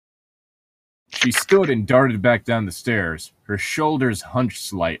 She stood and darted back down the stairs, her shoulders hunched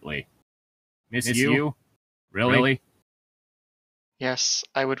slightly. Miss you? Really? Yes,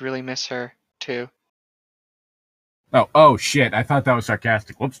 I would really miss her, too. Oh, shit. I thought that was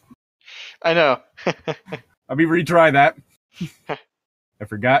sarcastic. Whoops. I know. Let me retry that. I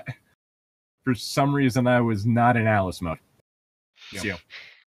forgot. For some reason, I was not in Alice mode. Yep.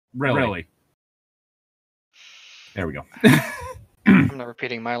 Really? There we go. I'm not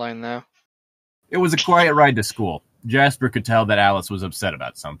repeating my line, though. It was a quiet ride to school. Jasper could tell that Alice was upset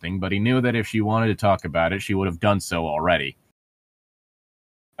about something, but he knew that if she wanted to talk about it, she would have done so already.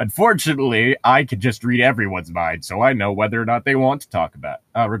 Unfortunately, I could just read everyone's mind, so I know whether or not they want to talk about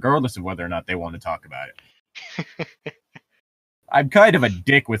it, regardless of whether or not they want to talk about it. I'm kind of a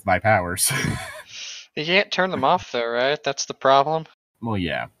dick with my powers. You can't turn them off, though, right? That's the problem. Well,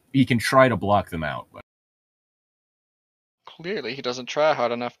 yeah. He can try to block them out, but Clearly, he doesn't try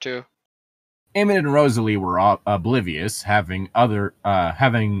hard enough to. Emmett and Rosalie were oblivious, having another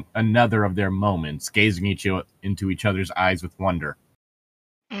of their moments, gazing into each other's eyes with wonder.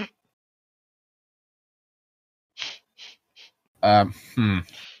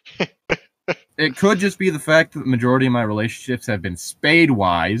 It could just be the fact that the majority of my relationships have been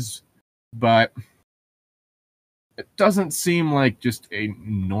spade-wise, but it doesn't seem like just a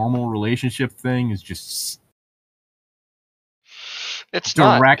normal relationship thing. Is just It's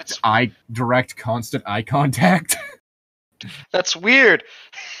direct, constant eye contact. That's weird.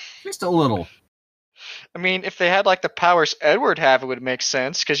 Just a little. I mean, if they had like the powers Edward have, it would make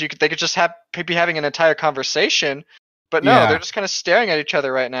sense because they could just be having an entire conversation. But no, They're just kind of staring at each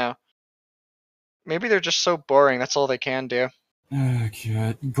other right now. Maybe they're just so boring. That's all they can do.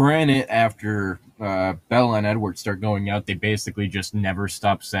 God. Granted, after Bella and Edward start going out, they basically just never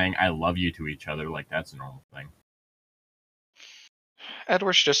stop saying "I love you" to each other. Like that's a normal thing.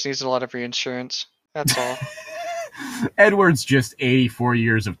 Edward just needs a lot of reinsurance. That's all. Edward's just 84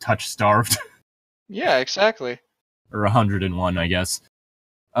 years of touch starved. Yeah, exactly. Or 101, I guess.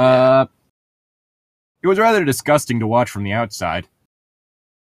 It was rather disgusting to watch from the outside.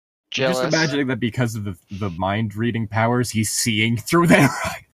 Jealous. Just imagining that because of the mind-reading powers, he's seeing through their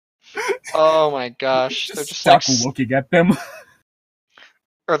eyes. Oh my gosh. They're They're just stuck like looking at them.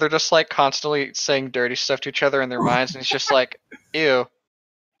 Or they're just like constantly saying dirty stuff to each other in their minds, and it's just like, ew,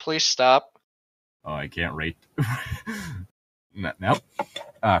 please stop. Oh, I can't rate. Nope.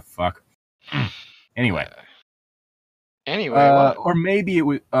 Ah, fuck. Anyway. What? Or maybe it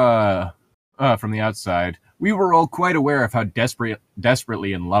was from the outside. We were all quite aware of how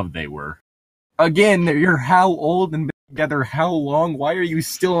desperately in love they were. Again, you're how old and been together how long? Why are you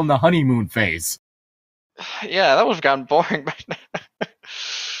still in the honeymoon phase? Yeah, that would have gotten boring by now.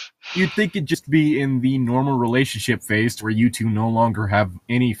 You'd think it'd just be in the normal relationship phase where you two no longer have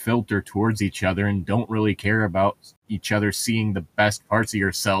any filter towards each other and don't really care about each other seeing the best parts of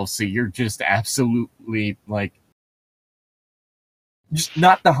yourselves, so you're just absolutely, like, just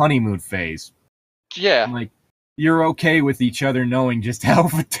not the honeymoon phase. Yeah. Like, you're okay with each other knowing just how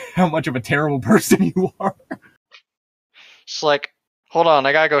much of a terrible person you are. It's like, hold on,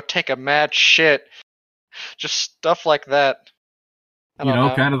 I gotta go take a mad shit. Just stuff like that. You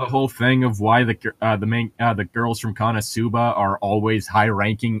know, kind of the whole thing of why the girls from Konosuba are always high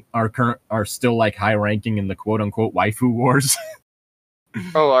ranking, are still like high ranking in the quote unquote waifu wars.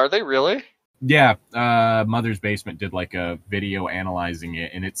 Oh, are they really? Yeah, Mother's Basement did like a video analyzing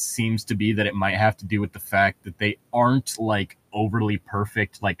it, and it seems to be that it might have to do with the fact that they aren't like overly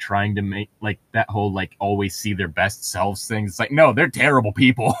perfect, like trying to make like that whole like always see their best selves thing. It's like, no, they're terrible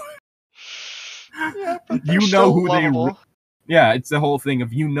people. Yeah, but you know who lovable. Yeah, it's the whole thing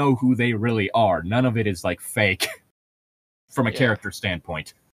of you know who they really are. None of it is like fake from a character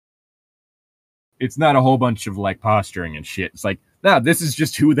standpoint. It's not a whole bunch of like posturing and shit. It's like, no, this is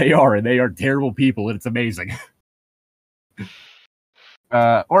just who they are, and they are terrible people, and it's amazing.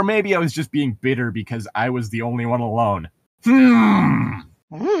 Or maybe I was just being bitter because I was the only one alone. I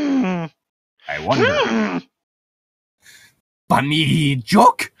wonder. Funny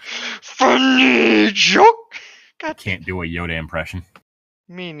joke? Funny joke? God. Can't do a Yoda impression.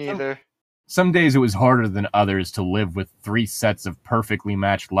 Me neither. Some days it was harder than others to live with 3 sets of perfectly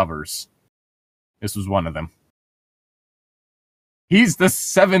matched lovers. This was one of them. He's the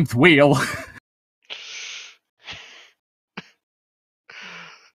 7th wheel.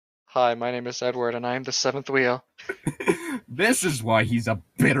 Hi, my name is Edward, and I am the 7th wheel. This is why he's a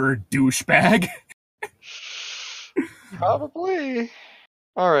bitter douchebag. Probably.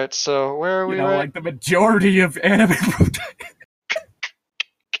 Alright, so where are we right? Like the majority of anime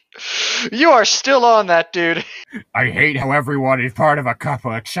You are still on that, dude. I hate how everyone is part of a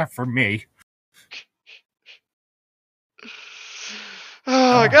couple except for me.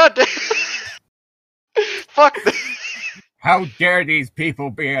 Oh, god damn. Fuck. How dare these people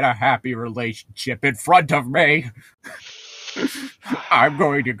be in a happy relationship in front of me? I'm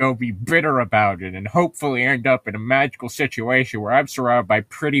going to go be bitter about it and hopefully end up in a magical situation where I'm surrounded by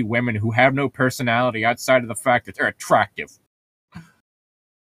pretty women who have no personality outside of the fact that they're attractive.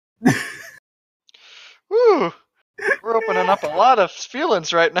 Woo! We're opening up a lot of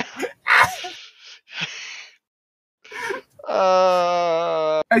feelings right now.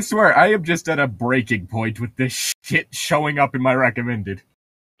 I swear, I am just at a breaking point with this shit showing up in my recommended.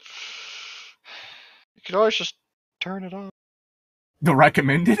 You can always just turn it off. The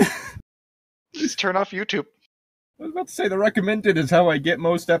recommended? Just turn off YouTube. I was about to say, the recommended is how I get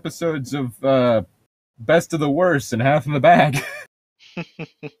most episodes of Best of the Worst and Half in the Bag.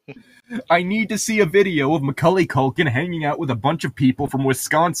 I need to see a video of Macaulay Culkin hanging out with a bunch of people from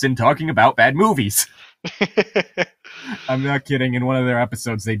Wisconsin talking about bad movies. I'm not kidding. In one of their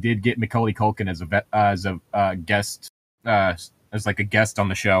episodes, they did get Macaulay Culkin as a guest, as like a guest on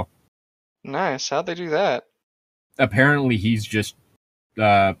the show. Nice. How'd they do that? Apparently, he's just.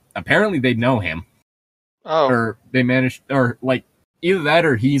 Apparently, they know him. Oh. Or they managed, or like either that,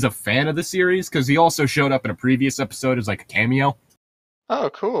 or he's a fan of the series because he also showed up in a previous episode as like a cameo. Oh,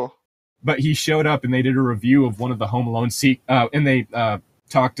 cool. But he showed up and they did a review of one of the Home Alone and they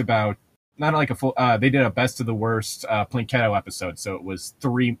talked about not like a full. They did a Best of the Worst Plinketto episode, so it was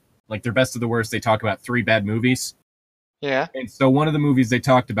 3 like their Best of the Worst. They talk about 3 bad movies. Yeah. And so one of the movies they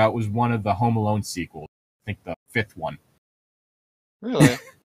talked about was one of the Home Alone sequels. I think the 5th one. Really?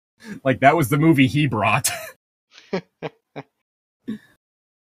 Like that was the movie he brought.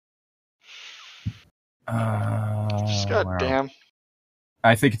 Goddamn.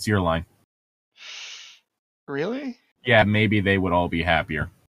 I think it's your line. Really? Yeah, maybe they would all be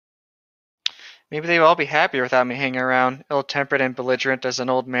happier. Maybe they would all be happier without me hanging around, ill-tempered and belligerent as an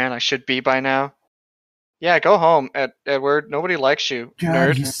old man I should be by now. Yeah, go home, Edward. Nobody likes you, God,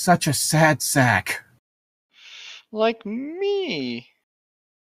 nerd. he's such a sad sack. Like me.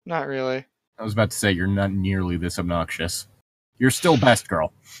 Not really. I was about to say, you're not nearly this obnoxious. You're still best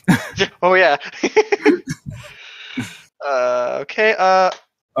girl. Oh, yeah. Okay,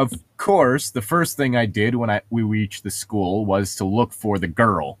 Of course, the first thing I did when we reached the school was to look for the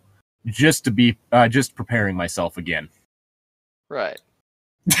girl. Just preparing myself again. Right.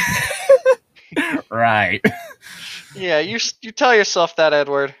 Right. Yeah, you tell yourself that,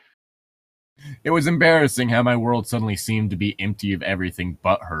 Edward. It was embarrassing how my world suddenly seemed to be empty of everything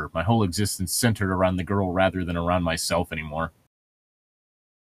but her. My whole existence centered around the girl rather than around myself anymore.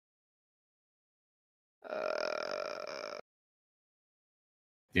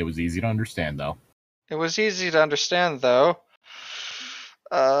 It was easy to understand, though. It was easy to understand, though.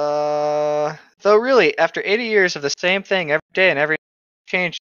 Though really, after 80 years of the same thing every day and every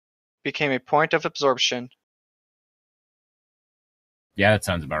change became a point of absorption. Yeah, that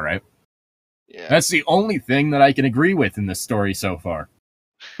sounds about right. Yeah. That's the only thing that I can agree with in this story so far.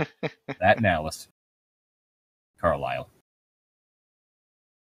 That and Alice. Carlisle.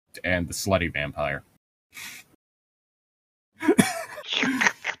 And the slutty vampire.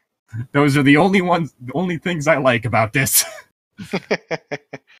 Those are the only things I like about this.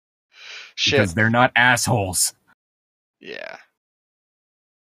 Shit. Because they're not assholes. Yeah.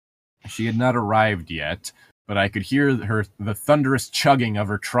 She had not arrived yet, but I could hear the thunderous chugging of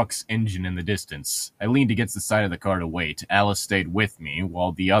her truck's engine in the distance. I leaned against the side of the car to wait. Alice stayed with me,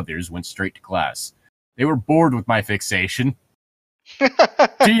 while the others went straight to class. They were bored with my fixation.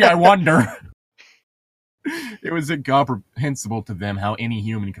 Gee, I wonder. It was incomprehensible to them how any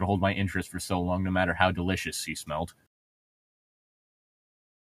human could hold my interest for so long, no matter how delicious she smelled.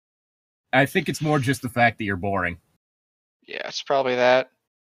 I think it's more just the fact that you're boring. Yeah, it's probably that.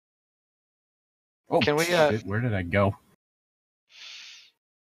 Oh, Can we, shit, where did I go?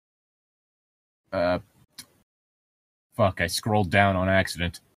 Fuck, I scrolled down on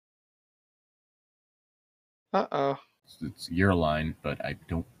accident. Uh-oh. It's your line, but I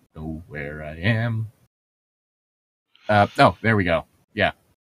don't know where I am. Oh, there we go. Yeah.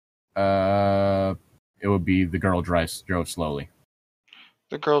 It would be the girl drove slowly.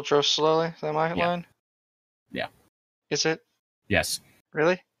 The girl drove slowly? Is that my line? Yeah. Is it? Yes.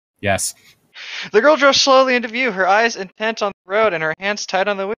 Really? Yes. The girl drove slowly into view, her eyes intent on the road and her hands tied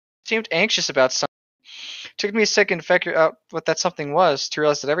on the wheel. She seemed anxious about something. It took me a second to figure out what that something was, to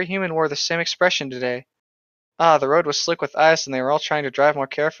realize that every human wore the same expression today. Ah, the road was slick with ice and they were all trying to drive more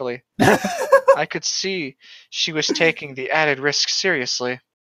carefully. I could see she was taking the added risk seriously.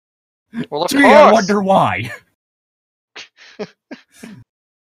 Well, of Gee, course! I wonder why.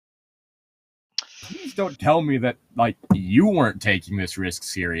 Please don't tell me that, you weren't taking this risk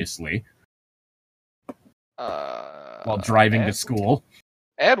seriously. while driving to school.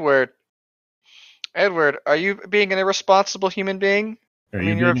 Edward, are you being an irresponsible human being? Are you're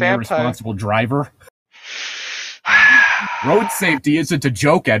you a being an vampire. irresponsible driver? Road safety isn't a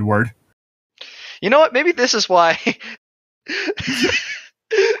joke, Edward. You know what? Maybe this is why.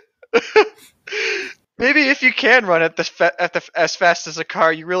 Maybe if you can run as fast as a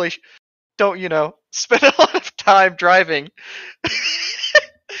car, you really don't, spend a lot of time driving.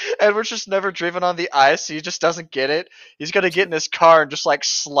 Edward's just never driven on the ice, so he just doesn't get it. He's gonna get in his car and just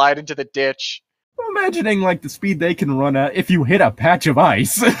slide into the ditch. I'm imagining the speed they can run at if you hit a patch of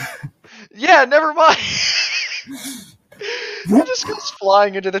ice. Yeah, never mind. He just goes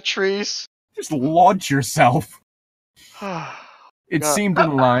flying into the trees. Just launch yourself. It God. seemed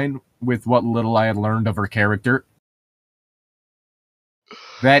in line with what little I had learned of her character.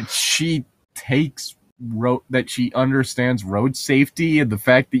 That she understands road safety and the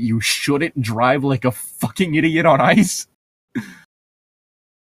fact that you shouldn't drive like a fucking idiot on ice.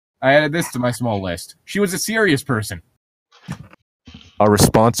 I added this to my small list. She was a serious person. A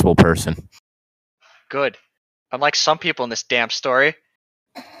responsible person. Good. Unlike some people in this damn story.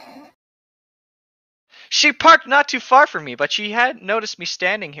 She parked not too far from me, but she hadn't noticed me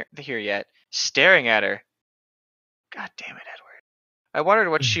standing here yet, staring at her. God damn it, Edward. I wondered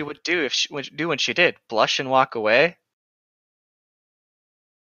what she would do when she did. Blush and walk away?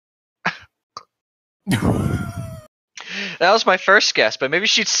 That was my first guess, but maybe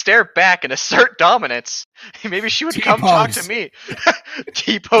she'd stare back and assert dominance. Maybe she would come talk to me.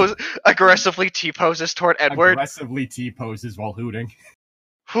 T-pose, aggressively T-poses toward Edward. Aggressively T-poses while hooting.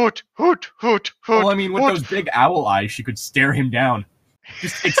 Hoot, hoot, hoot, hoot. Well, I mean, with those big owl eyes, she could stare him down.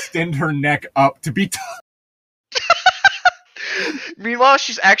 Just extend her neck up to be... Meanwhile,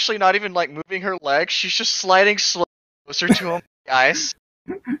 she's actually not even, moving her legs. She's just sliding slowly closer to him on the ice.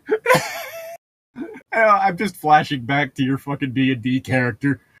 I'm just flashing back to your fucking D&D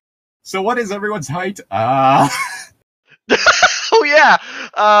character. So what is everyone's height? Oh, yeah.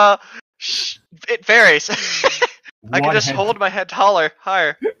 It varies. I can just hold my head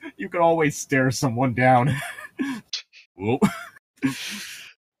higher. You can always stare someone down. Whoa.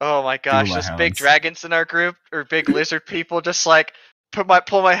 Oh my gosh, there's big dragons in our group, or big lizard people, just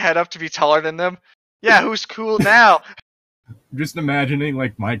pull my head up to be taller than them. Yeah, who's cool now? Just imagining,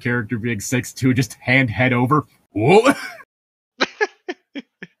 my character being 6'2", just head over. Whoa!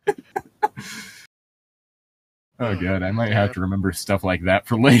 Oh god, I might have to remember stuff like that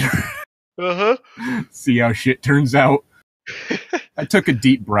for later. Uh-huh. See how shit turns out. I took a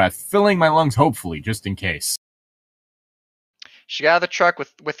deep breath, filling my lungs hopefully, just in case. She got out of the truck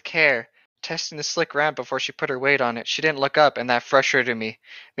with care, testing the slick ramp before she put her weight on it. She didn't look up, and that frustrated me.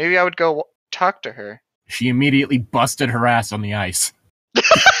 Maybe I would go talk to her. She immediately busted her ass on the ice.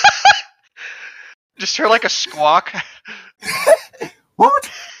 Just heard a squawk.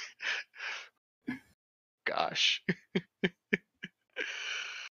 What? Gosh.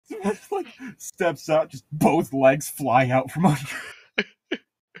 Steps out, just both legs fly out from under.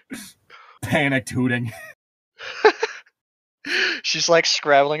 Panicked hooting. She's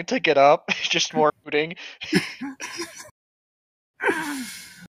scrabbling to get up, just more hooting.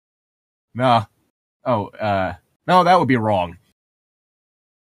 Nah. Oh, no, that would be wrong.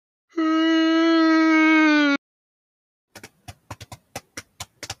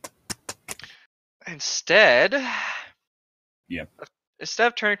 Instead... Yep. Instead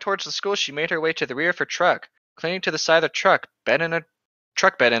of turning towards the school, she made her way to the rear of her truck, clinging to the side of the truck bed in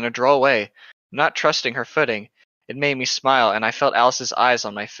a droll way, not trusting her footing. It made me smile, and I felt Alice's eyes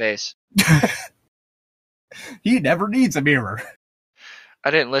on my face. He never needs a mirror. I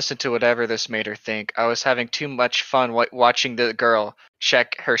didn't listen to whatever this made her think. I was having too much fun watching the girl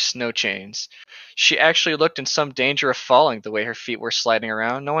check her snow chains. She actually looked in some danger of falling the way her feet were sliding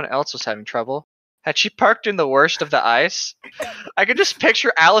around. No one else was having trouble. Had she parked in the worst of the ice? I could just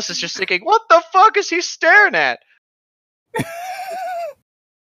picture Alice is just thinking, what the fuck is he staring at?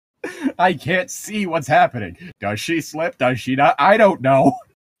 I can't see what's happening. Does she slip? Does she not? I don't know.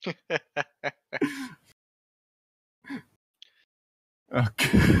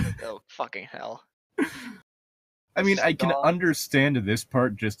 Oh, fucking hell. I mean, I can understand this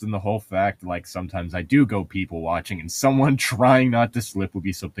part just in the whole fact, sometimes I do go people watching, and someone trying not to slip would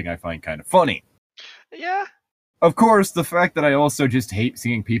be something I find kind of funny. Yeah. Of course, the fact that I also just hate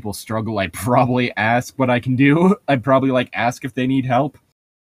seeing people struggle, I'd probably ask what I can do. I'd probably, ask if they need help.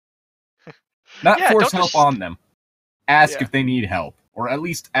 Not force help on them. Ask if they need help. Or at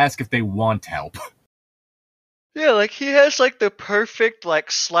least ask if they want help. Yeah, he has, the perfect,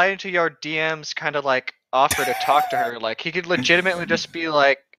 slide into your DMs kind of, offer to talk to her. He could legitimately just be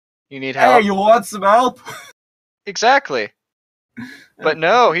you need help? Hey, you want some help? Exactly. But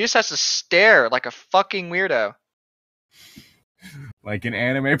no, he just has to stare like a fucking weirdo. Like an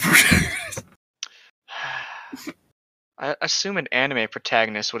anime. I assume an anime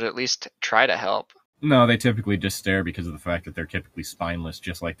protagonist would at least try to help. No, they typically just stare because of the fact that they're typically spineless,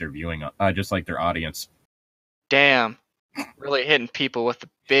 just like just like their audience. Damn. Really hitting people with the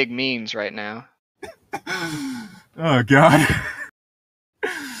big means right now. Oh god.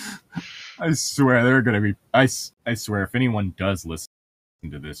 I swear they're gonna be. I swear if anyone does listen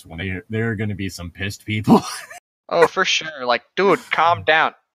to this one, there are gonna be some pissed people. Oh, for sure. Like, dude, calm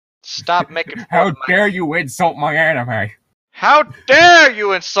down. Stop making fun How of my... dare you insult my anime? How dare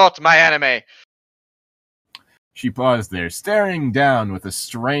you insult my anime? She paused there, staring down with a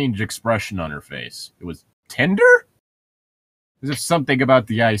strange expression on her face. It was tender? As if something about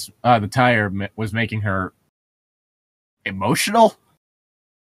the tire was making her emotional?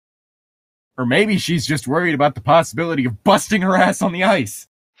 Or maybe she's just worried about the possibility of busting her ass on the ice.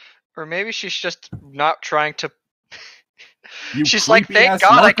 Or maybe she's just not trying to... You She's like, thank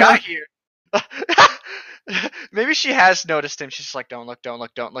God I got here. Maybe she has noticed him. She's like, don't look, don't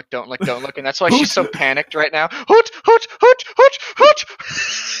look, don't look, don't look, don't look. And that's why she's so panicked right now. Hoot, hoot, hoot, hoot, hoot.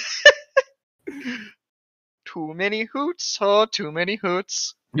 Too many hoots. Oh, too many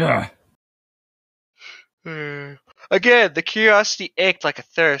hoots. Yeah. Again, the curiosity ached like a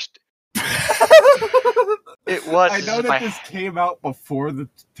thirst. It was. I know that this came out before the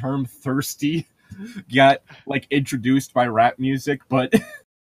term thirsty got like introduced by rap music, but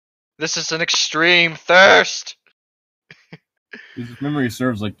this is an extreme thirst. if memory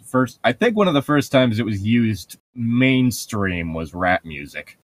serves, like I think one of the first times it was used mainstream was rap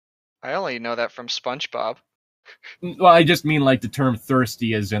music. I only know that from SpongeBob. Well, I just mean like the term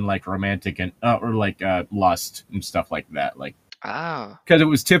thirsty as in like romantic and or like lust and stuff like that. Like, because it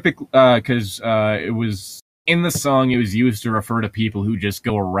was typical. Because it was in the song, it was used to refer to people who just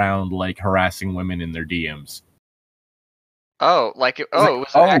go around like harassing women in their DMs. Oh, like it was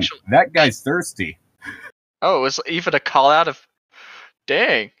actual. That guy's thirsty. Oh, it was even a call out of.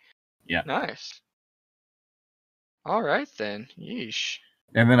 Dang. Yeah. Nice. All right then. Yeesh.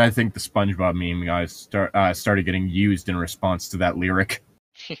 And then I think the SpongeBob meme guys started getting used in response to that lyric.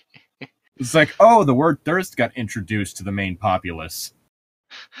 It's like, oh, the word thirst got introduced to the main populace.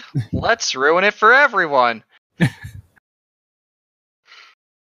 Let's ruin it for everyone.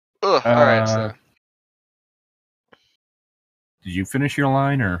 Ugh, alright, so. Did you finish your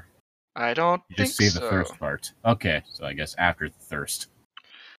line, or? I don't you think just say so. the thirst part. Okay, so I guess after the thirst.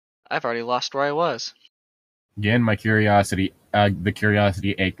 I've already lost where I was. Again, the curiosity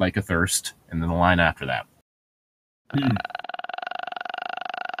ached like a thirst, and then the line after that.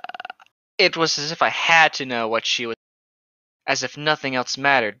 It was as if I had to know what she was, as if nothing else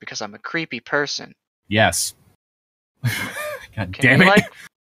mattered, because I'm a creepy person. Yes. God damn it.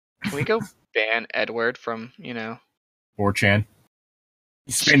 Can we go ban Edward from, 4chan?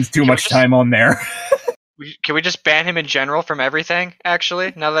 He spends too much time on there. Can we just ban him in general from everything,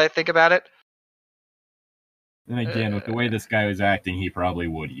 actually, now that I think about it? And again, with the way this guy was acting, he probably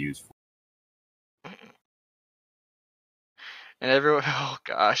would use. And everyone, oh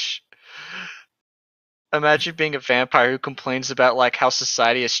gosh. Imagine being a vampire who complains about, like, how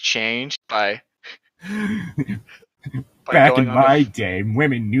society has changed by Back in my day,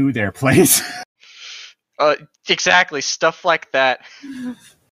 women knew their place. Exactly, stuff like that.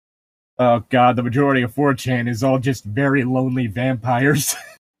 Oh god, the majority of 4chan is all just very lonely vampires.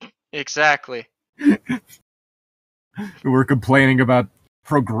 Exactly. Who are complaining about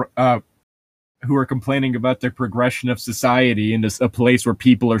their progression of society into a place where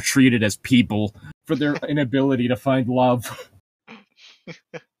people are treated as people for their inability to find love.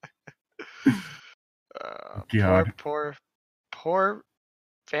 God. Poor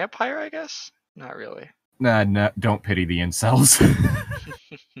vampire, I guess? Not really. Nah, don't pity the incels.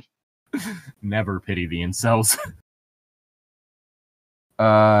 Never pity the incels.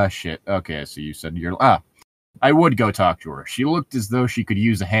 Shit. Okay, so you said I would go talk to her. She looked as though she could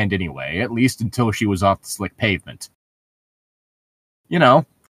use a hand anyway, at least until she was off the slick pavement. You know,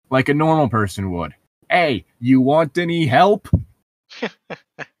 like a normal person would. Hey, you want any help?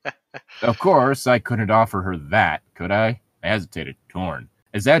 Of course, I couldn't offer her that, could I? I hesitated, torn.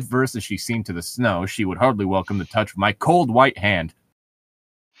 As adverse as she seemed to the snow, she would hardly welcome the touch of my cold white hand.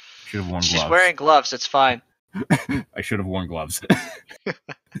 Should have worn gloves. She's wearing gloves, it's fine. I should have worn gloves.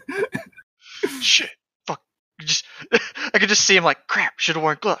 Shit. Fuck. I could just see him like, crap, should have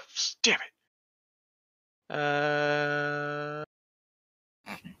worn gloves. Damn it.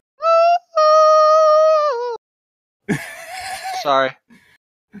 Sorry.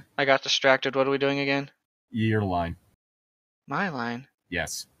 I got distracted. What are we doing again? Your line. My line.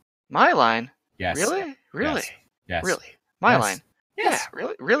 Yes. My line. Yes. Really? Really? Yes. Really? My Yes. line. Yes. Yeah.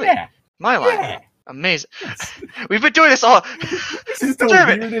 Really? Really? Yeah. My line. Yeah. Amazing. Yes. We've been doing this all. This is the Damn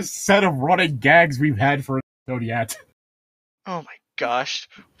it. weirdest set of running gags we've had for an episode yet. Oh my gosh.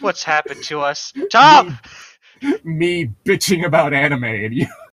 What's happened to us? Tom! Me bitching about anime and you.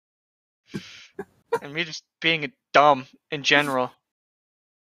 And me just being dumb in general.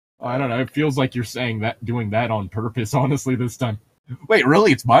 I don't know, it feels like you're saying that, doing that on purpose, honestly, this time. Wait,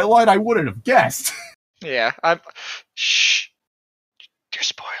 really? It's my line? I wouldn't have guessed. Yeah, I'm. Shh. You're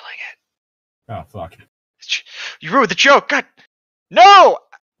spoiling it. Oh, fuck. You ruined the joke. God. No!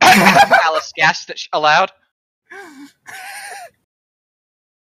 Alice gasped aloud.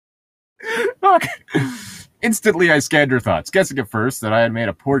 Fuck. Instantly, I scanned her thoughts, guessing at first that I had made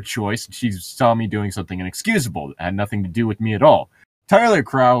a poor choice and she saw me doing something inexcusable that had nothing to do with me at all. Tyler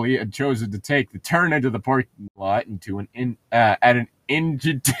Crowley had chosen to take the turn into the parking lot at an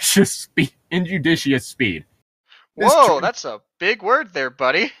injudicious speed. Whoa, that's a big word there,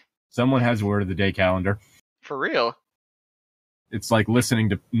 buddy. Someone has a word of the day calendar. For real. It's like listening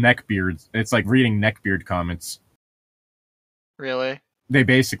to neckbeards. It's like reading neckbeard comments. Really? They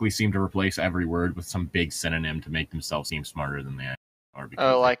basically seem to replace every word with some big synonym to make themselves seem smarter than they are.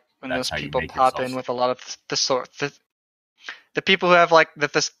 Oh, like when those people pop in with a lot of the people who have like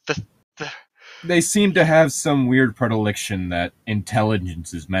the. They seem to have some weird predilection that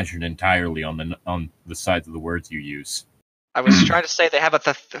intelligence is measured entirely on the sides of the words you use. I was trying to say they have a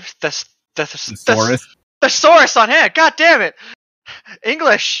thesaurus. Thesaurus on hand. God damn it!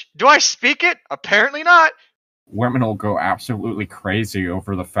 English. Do I speak it? Apparently not. Women will go absolutely crazy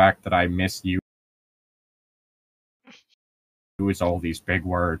over the fact that I misuse all these big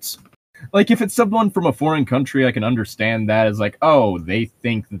words. Like, if it's someone from a foreign country, I can understand that as like, oh, they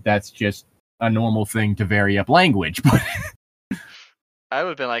think that that's just a normal thing to vary up language. But I would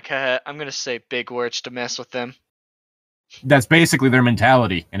have been like, I'm gonna say big words to mess with them. That's basically their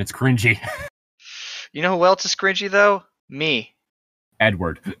mentality, and it's cringy. You know who else is cringy, though? Me.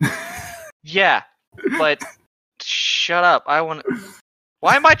 Edward. Yeah, but shut up.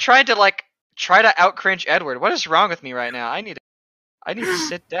 Why am I trying to, try to out-cringe Edward? What is wrong with me right now? I need to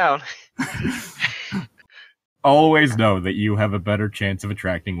sit down. Always know that you have a better chance of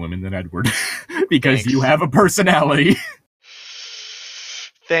attracting women than Edward. Because Thanks. you have a personality.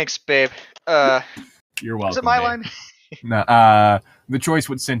 Thanks, babe. You're welcome. Is it my babe. line? No, the choice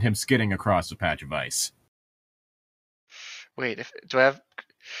would send him skidding across a patch of ice. Wait,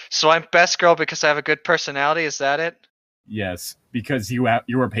 so I'm best girl because I have a good personality, is that it? Yes, because you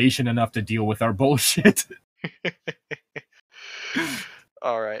were patient enough to deal with our bullshit.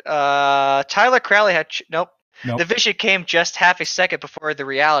 Alright, Tyler Crowley had... Nope. The vision came just half a second before the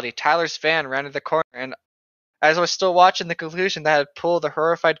reality. Tyler's van rounded the corner, and as I was still watching the conclusion, that had pulled the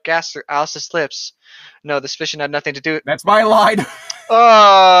horrified gasp through Alice's lips. No, this vision had nothing to do with... That's my line!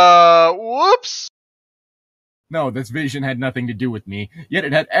 Whoops! No, this vision had nothing to do with me, yet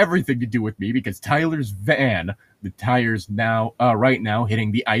it had everything to do with me because Tyler's van, the tires right now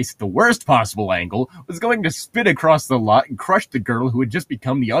hitting the ice at the worst possible angle, was going to spin across the lot and crush the girl who had just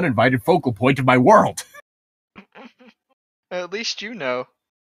become the uninvited focal point of my world. At least you know.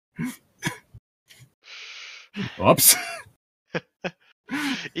 Oops.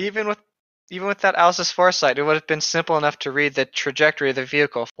 Even with that Alice's foresight, it would have been simple enough to read the trajectory of the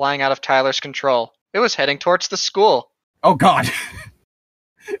vehicle flying out of Tyler's control. It was heading towards the school. Oh god.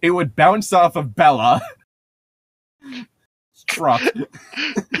 It would bounce off of Bella's truck.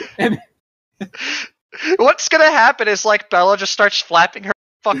 And what's gonna happen is Bella just starts flapping her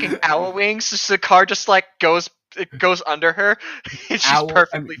fucking owl wings, so the car just goes under her. And she's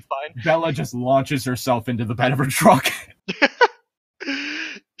perfectly fine. Bella just launches herself into the bed of her truck.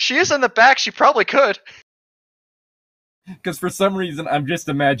 She is in the back, she probably could. Because for some reason, I'm just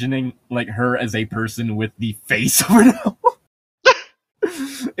imagining, her as a person with the face of an owl.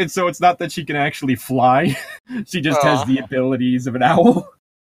 And so it's not that she can actually fly. She just has the abilities of an owl.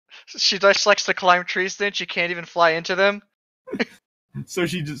 She just likes to climb trees, then she can't even fly into them. So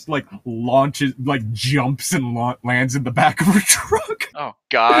she just, launches, jumps and lands in the back of her truck. Oh,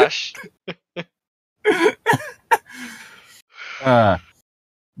 gosh.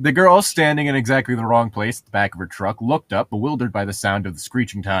 The girl, standing in exactly the wrong place at the back of her truck, looked up, bewildered by the sound of the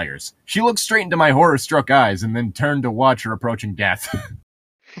screeching tires. She looked straight into my horror-struck eyes and then turned to watch her approaching death.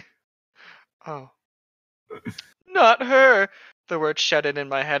 Oh. Not her! The words shouted in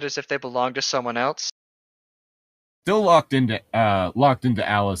my head as if they belonged to someone else. Still locked into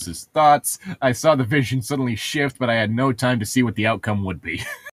Alice's thoughts, I saw the vision suddenly shift, but I had no time to see what the outcome would be.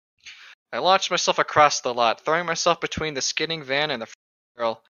 I launched myself across the lot, throwing myself between the skidding van and the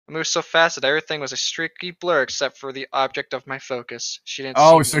girl. I moved so fast that everything was a streaky blur except for the object of my focus. She didn't see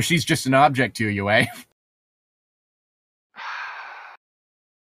Oh, me. so she's just an object to you, eh?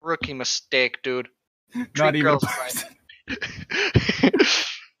 Rookie mistake, dude. Not Treat even a girls person. right.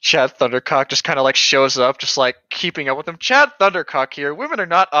 Chad Thundercock just kind of like shows up, just like keeping up with him. Chad Thundercock here. Women are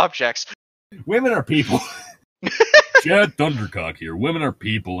not objects. Women are people. Chad Thundercock here. Women are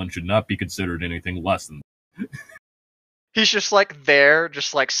people and should not be considered anything less than. He's just like there,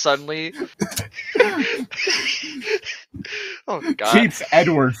 just like suddenly. Oh god. Keeps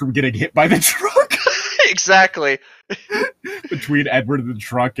Edward from getting hit by the truck. Exactly. Between Edward and the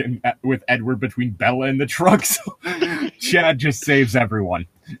truck, and with Edward between Bella and the truck, so Chad just saves everyone.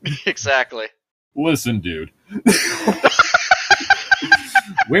 Exactly. Listen, dude.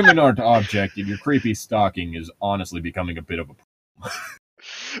 Women aren't object, and your creepy stalking is honestly becoming a bit of a problem.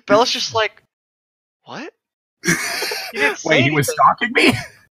 Bella's just like, what? He didn't say Wait, he was stalking me?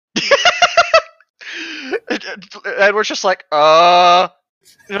 Edward's just like,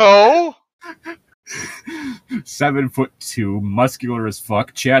 no. 7'2", muscular as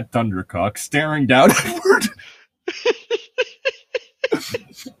fuck, Chad Thundercock, staring down Edward.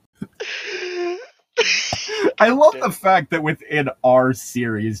 I love the fact that within our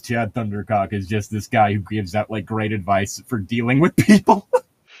series, Chad Thundercock is just this guy who gives out like great advice for dealing with people.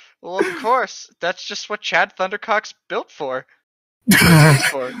 Well, of course. That's just what Chad Thundercock's built for. Chad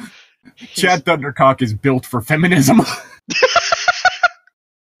Thundercock is built for feminism.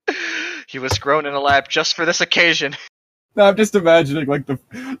 He was grown in a lab just for this occasion. No, I'm just imagining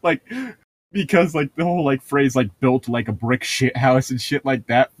because the whole like phrase like built like a brick shit house and shit like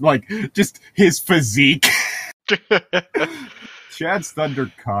that, like just his physique. Chad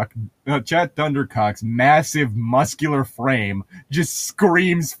Thundercock's massive muscular frame just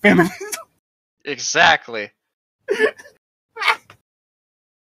screams feminism. Exactly.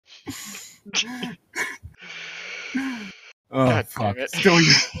 Oh God fuck! damn it. Still,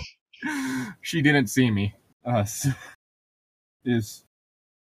 she didn't see me. Is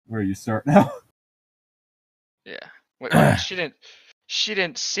where you start now. Yeah. Wait, she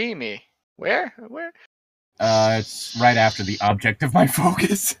didn't see me. Where? It's right after the object of my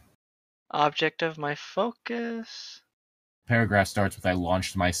focus. Object of my focus. Paragraph starts with I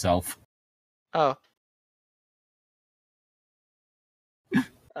launched myself. Oh.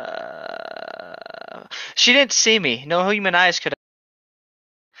 She didn't see me. No human eyes could have.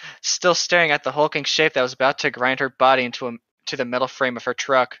 Still staring at the hulking shape that was about to grind her body into the metal frame of her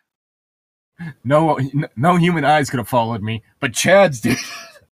truck. No human eyes could have followed me, but Chad's did.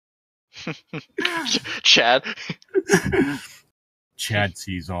 Chad. Chad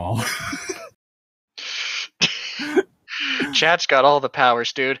sees all. Chad's got all the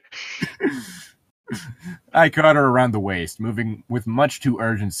powers, dude. I caught her around the waist, moving with much too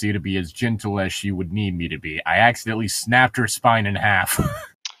urgency to be as gentle as she would need me to be. I accidentally snapped her spine in half.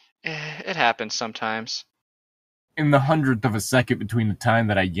 It happens sometimes. In the 100th of a second between the time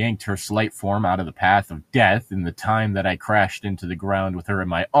that I yanked her slight form out of the path of death and the time that I crashed into the ground with her in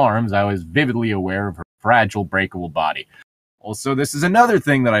my arms, I was vividly aware of her fragile, breakable body. Also, this is another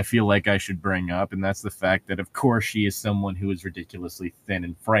thing that I feel like I should bring up, and that's the fact that, of course, she is someone who is ridiculously thin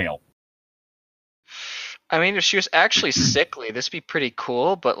and frail. I mean, if she was actually sickly, this would be pretty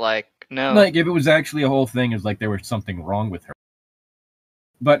cool, but, like, no. Like, if it was actually a whole thing, it's like there was something wrong with her.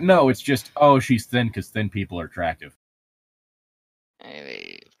 But no, it's just, oh, she's thin because thin people are attractive.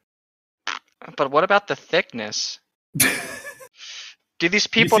 But what about the thickness? Do these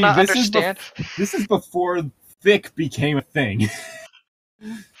people not understand? This is before thick became a thing.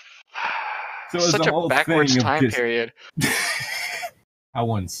 So Such a backwards time period.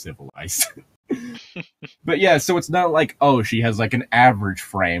 How uncivilized. But yeah, so it's not like, oh, she has like an average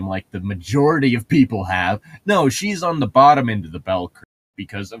frame like the majority of people have. No, she's on the bottom end of the bell curve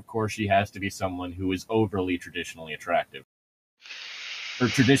because, of course, she has to be someone who is overly traditionally attractive. Or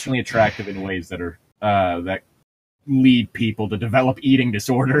traditionally attractive in ways that are, that lead people to develop eating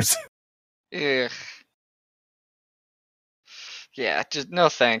disorders. Ugh. Yeah, just no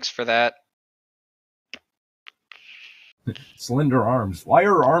thanks for that. Slender arms. Why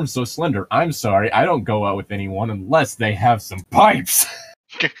are her arms so slender? I'm sorry, I don't go out with anyone unless they have some pipes.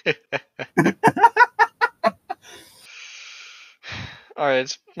 Alright,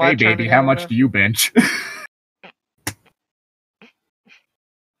 it's my hey turn baby, to how go much now. do you bench?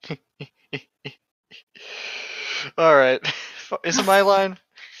 Alright. Is it my line?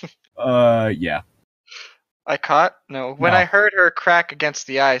 Yeah. I caught? No. When No. I heard her crack against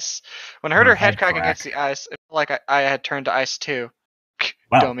the ice. When I heard Her her head head crack crack. against the ice, it felt like I had turned to ice too.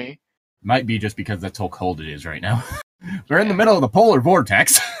 Wow. Dummy. Might be just because that's how cold it is right now. We're in the middle of the polar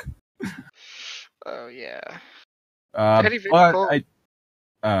vortex. Oh yeah. But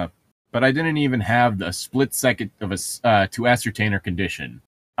I didn't even have the split second of to ascertain her condition.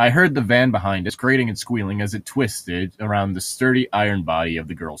 I heard the van behind us grating and squealing as it twisted around the sturdy iron body of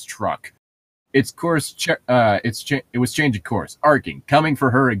the girl's truck. Its course, it was changing course, arcing, coming for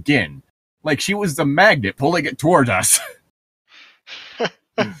her again, like she was the magnet pulling it toward us.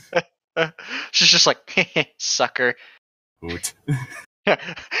 She's just like, sucker. Hoot.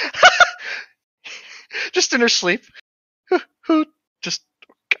 Just in her sleep. Hoot. Just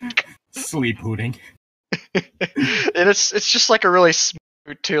Sleep hooting. and it's just like a really smooth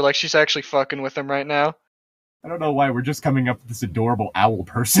too, like she's actually fucking with him right now. I don't know why we're just coming up with this adorable owl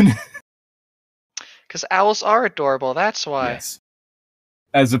person. Because owls are adorable, that's why. Yes.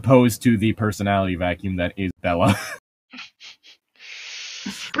 As opposed to the personality vacuum that is Bella.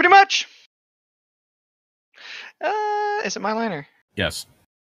 Pretty much. Is it my liner? Yes.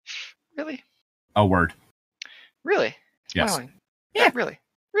 Really? A word. Really? It's Yes. my line. Yeah. Really?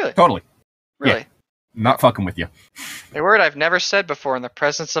 Really? Totally. Really? Yeah. Not fucking with you. A word I've never said before in the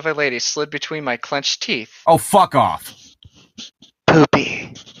presence of a lady slid between my clenched teeth. Oh, fuck off.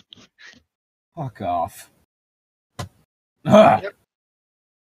 Poopy. Fuck off. Ugh. Yep.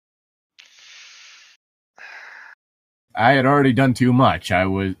 I had already done too much.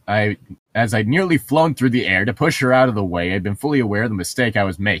 As I'd nearly flown through the air to push her out of the way, I'd been fully aware of the mistake I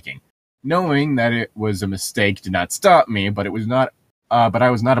was making. Knowing that it was a mistake did not stop me, but I was not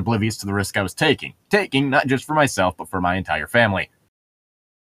oblivious to the risk I was taking. Taking not just for myself, but for my entire family.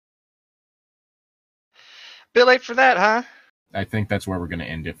 Bit late for that, huh? I think that's where we're going to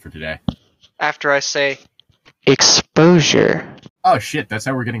end it for today. After I say exposure. Oh shit, that's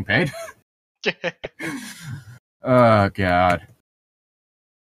how we're getting paid? Oh god.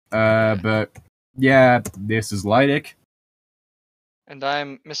 But yeah, this is Llytic. And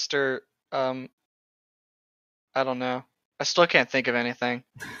I'm Mr. I don't know. I still can't think of anything.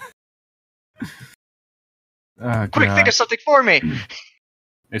 Oh, Quick, god. think of something for me!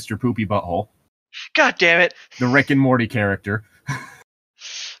 Mr. Poopy Butthole. God damn it! The Rick and Morty character.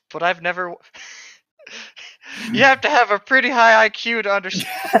 But I've never... You have to have a pretty high IQ to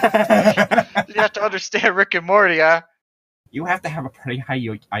understand... You have to understand Rick and Morty, huh? You have to have a pretty high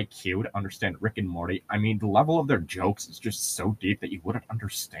IQ to understand Rick and Morty. I mean, the level of their jokes is just so deep that you wouldn't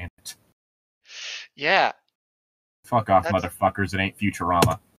understand it. Yeah. Fuck off, motherfuckers. It ain't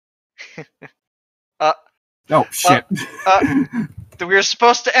Futurama. Oh, shit. We were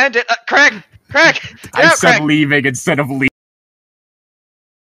supposed to end it. Craig! Get I out, said Craig! leaving instead of leaving.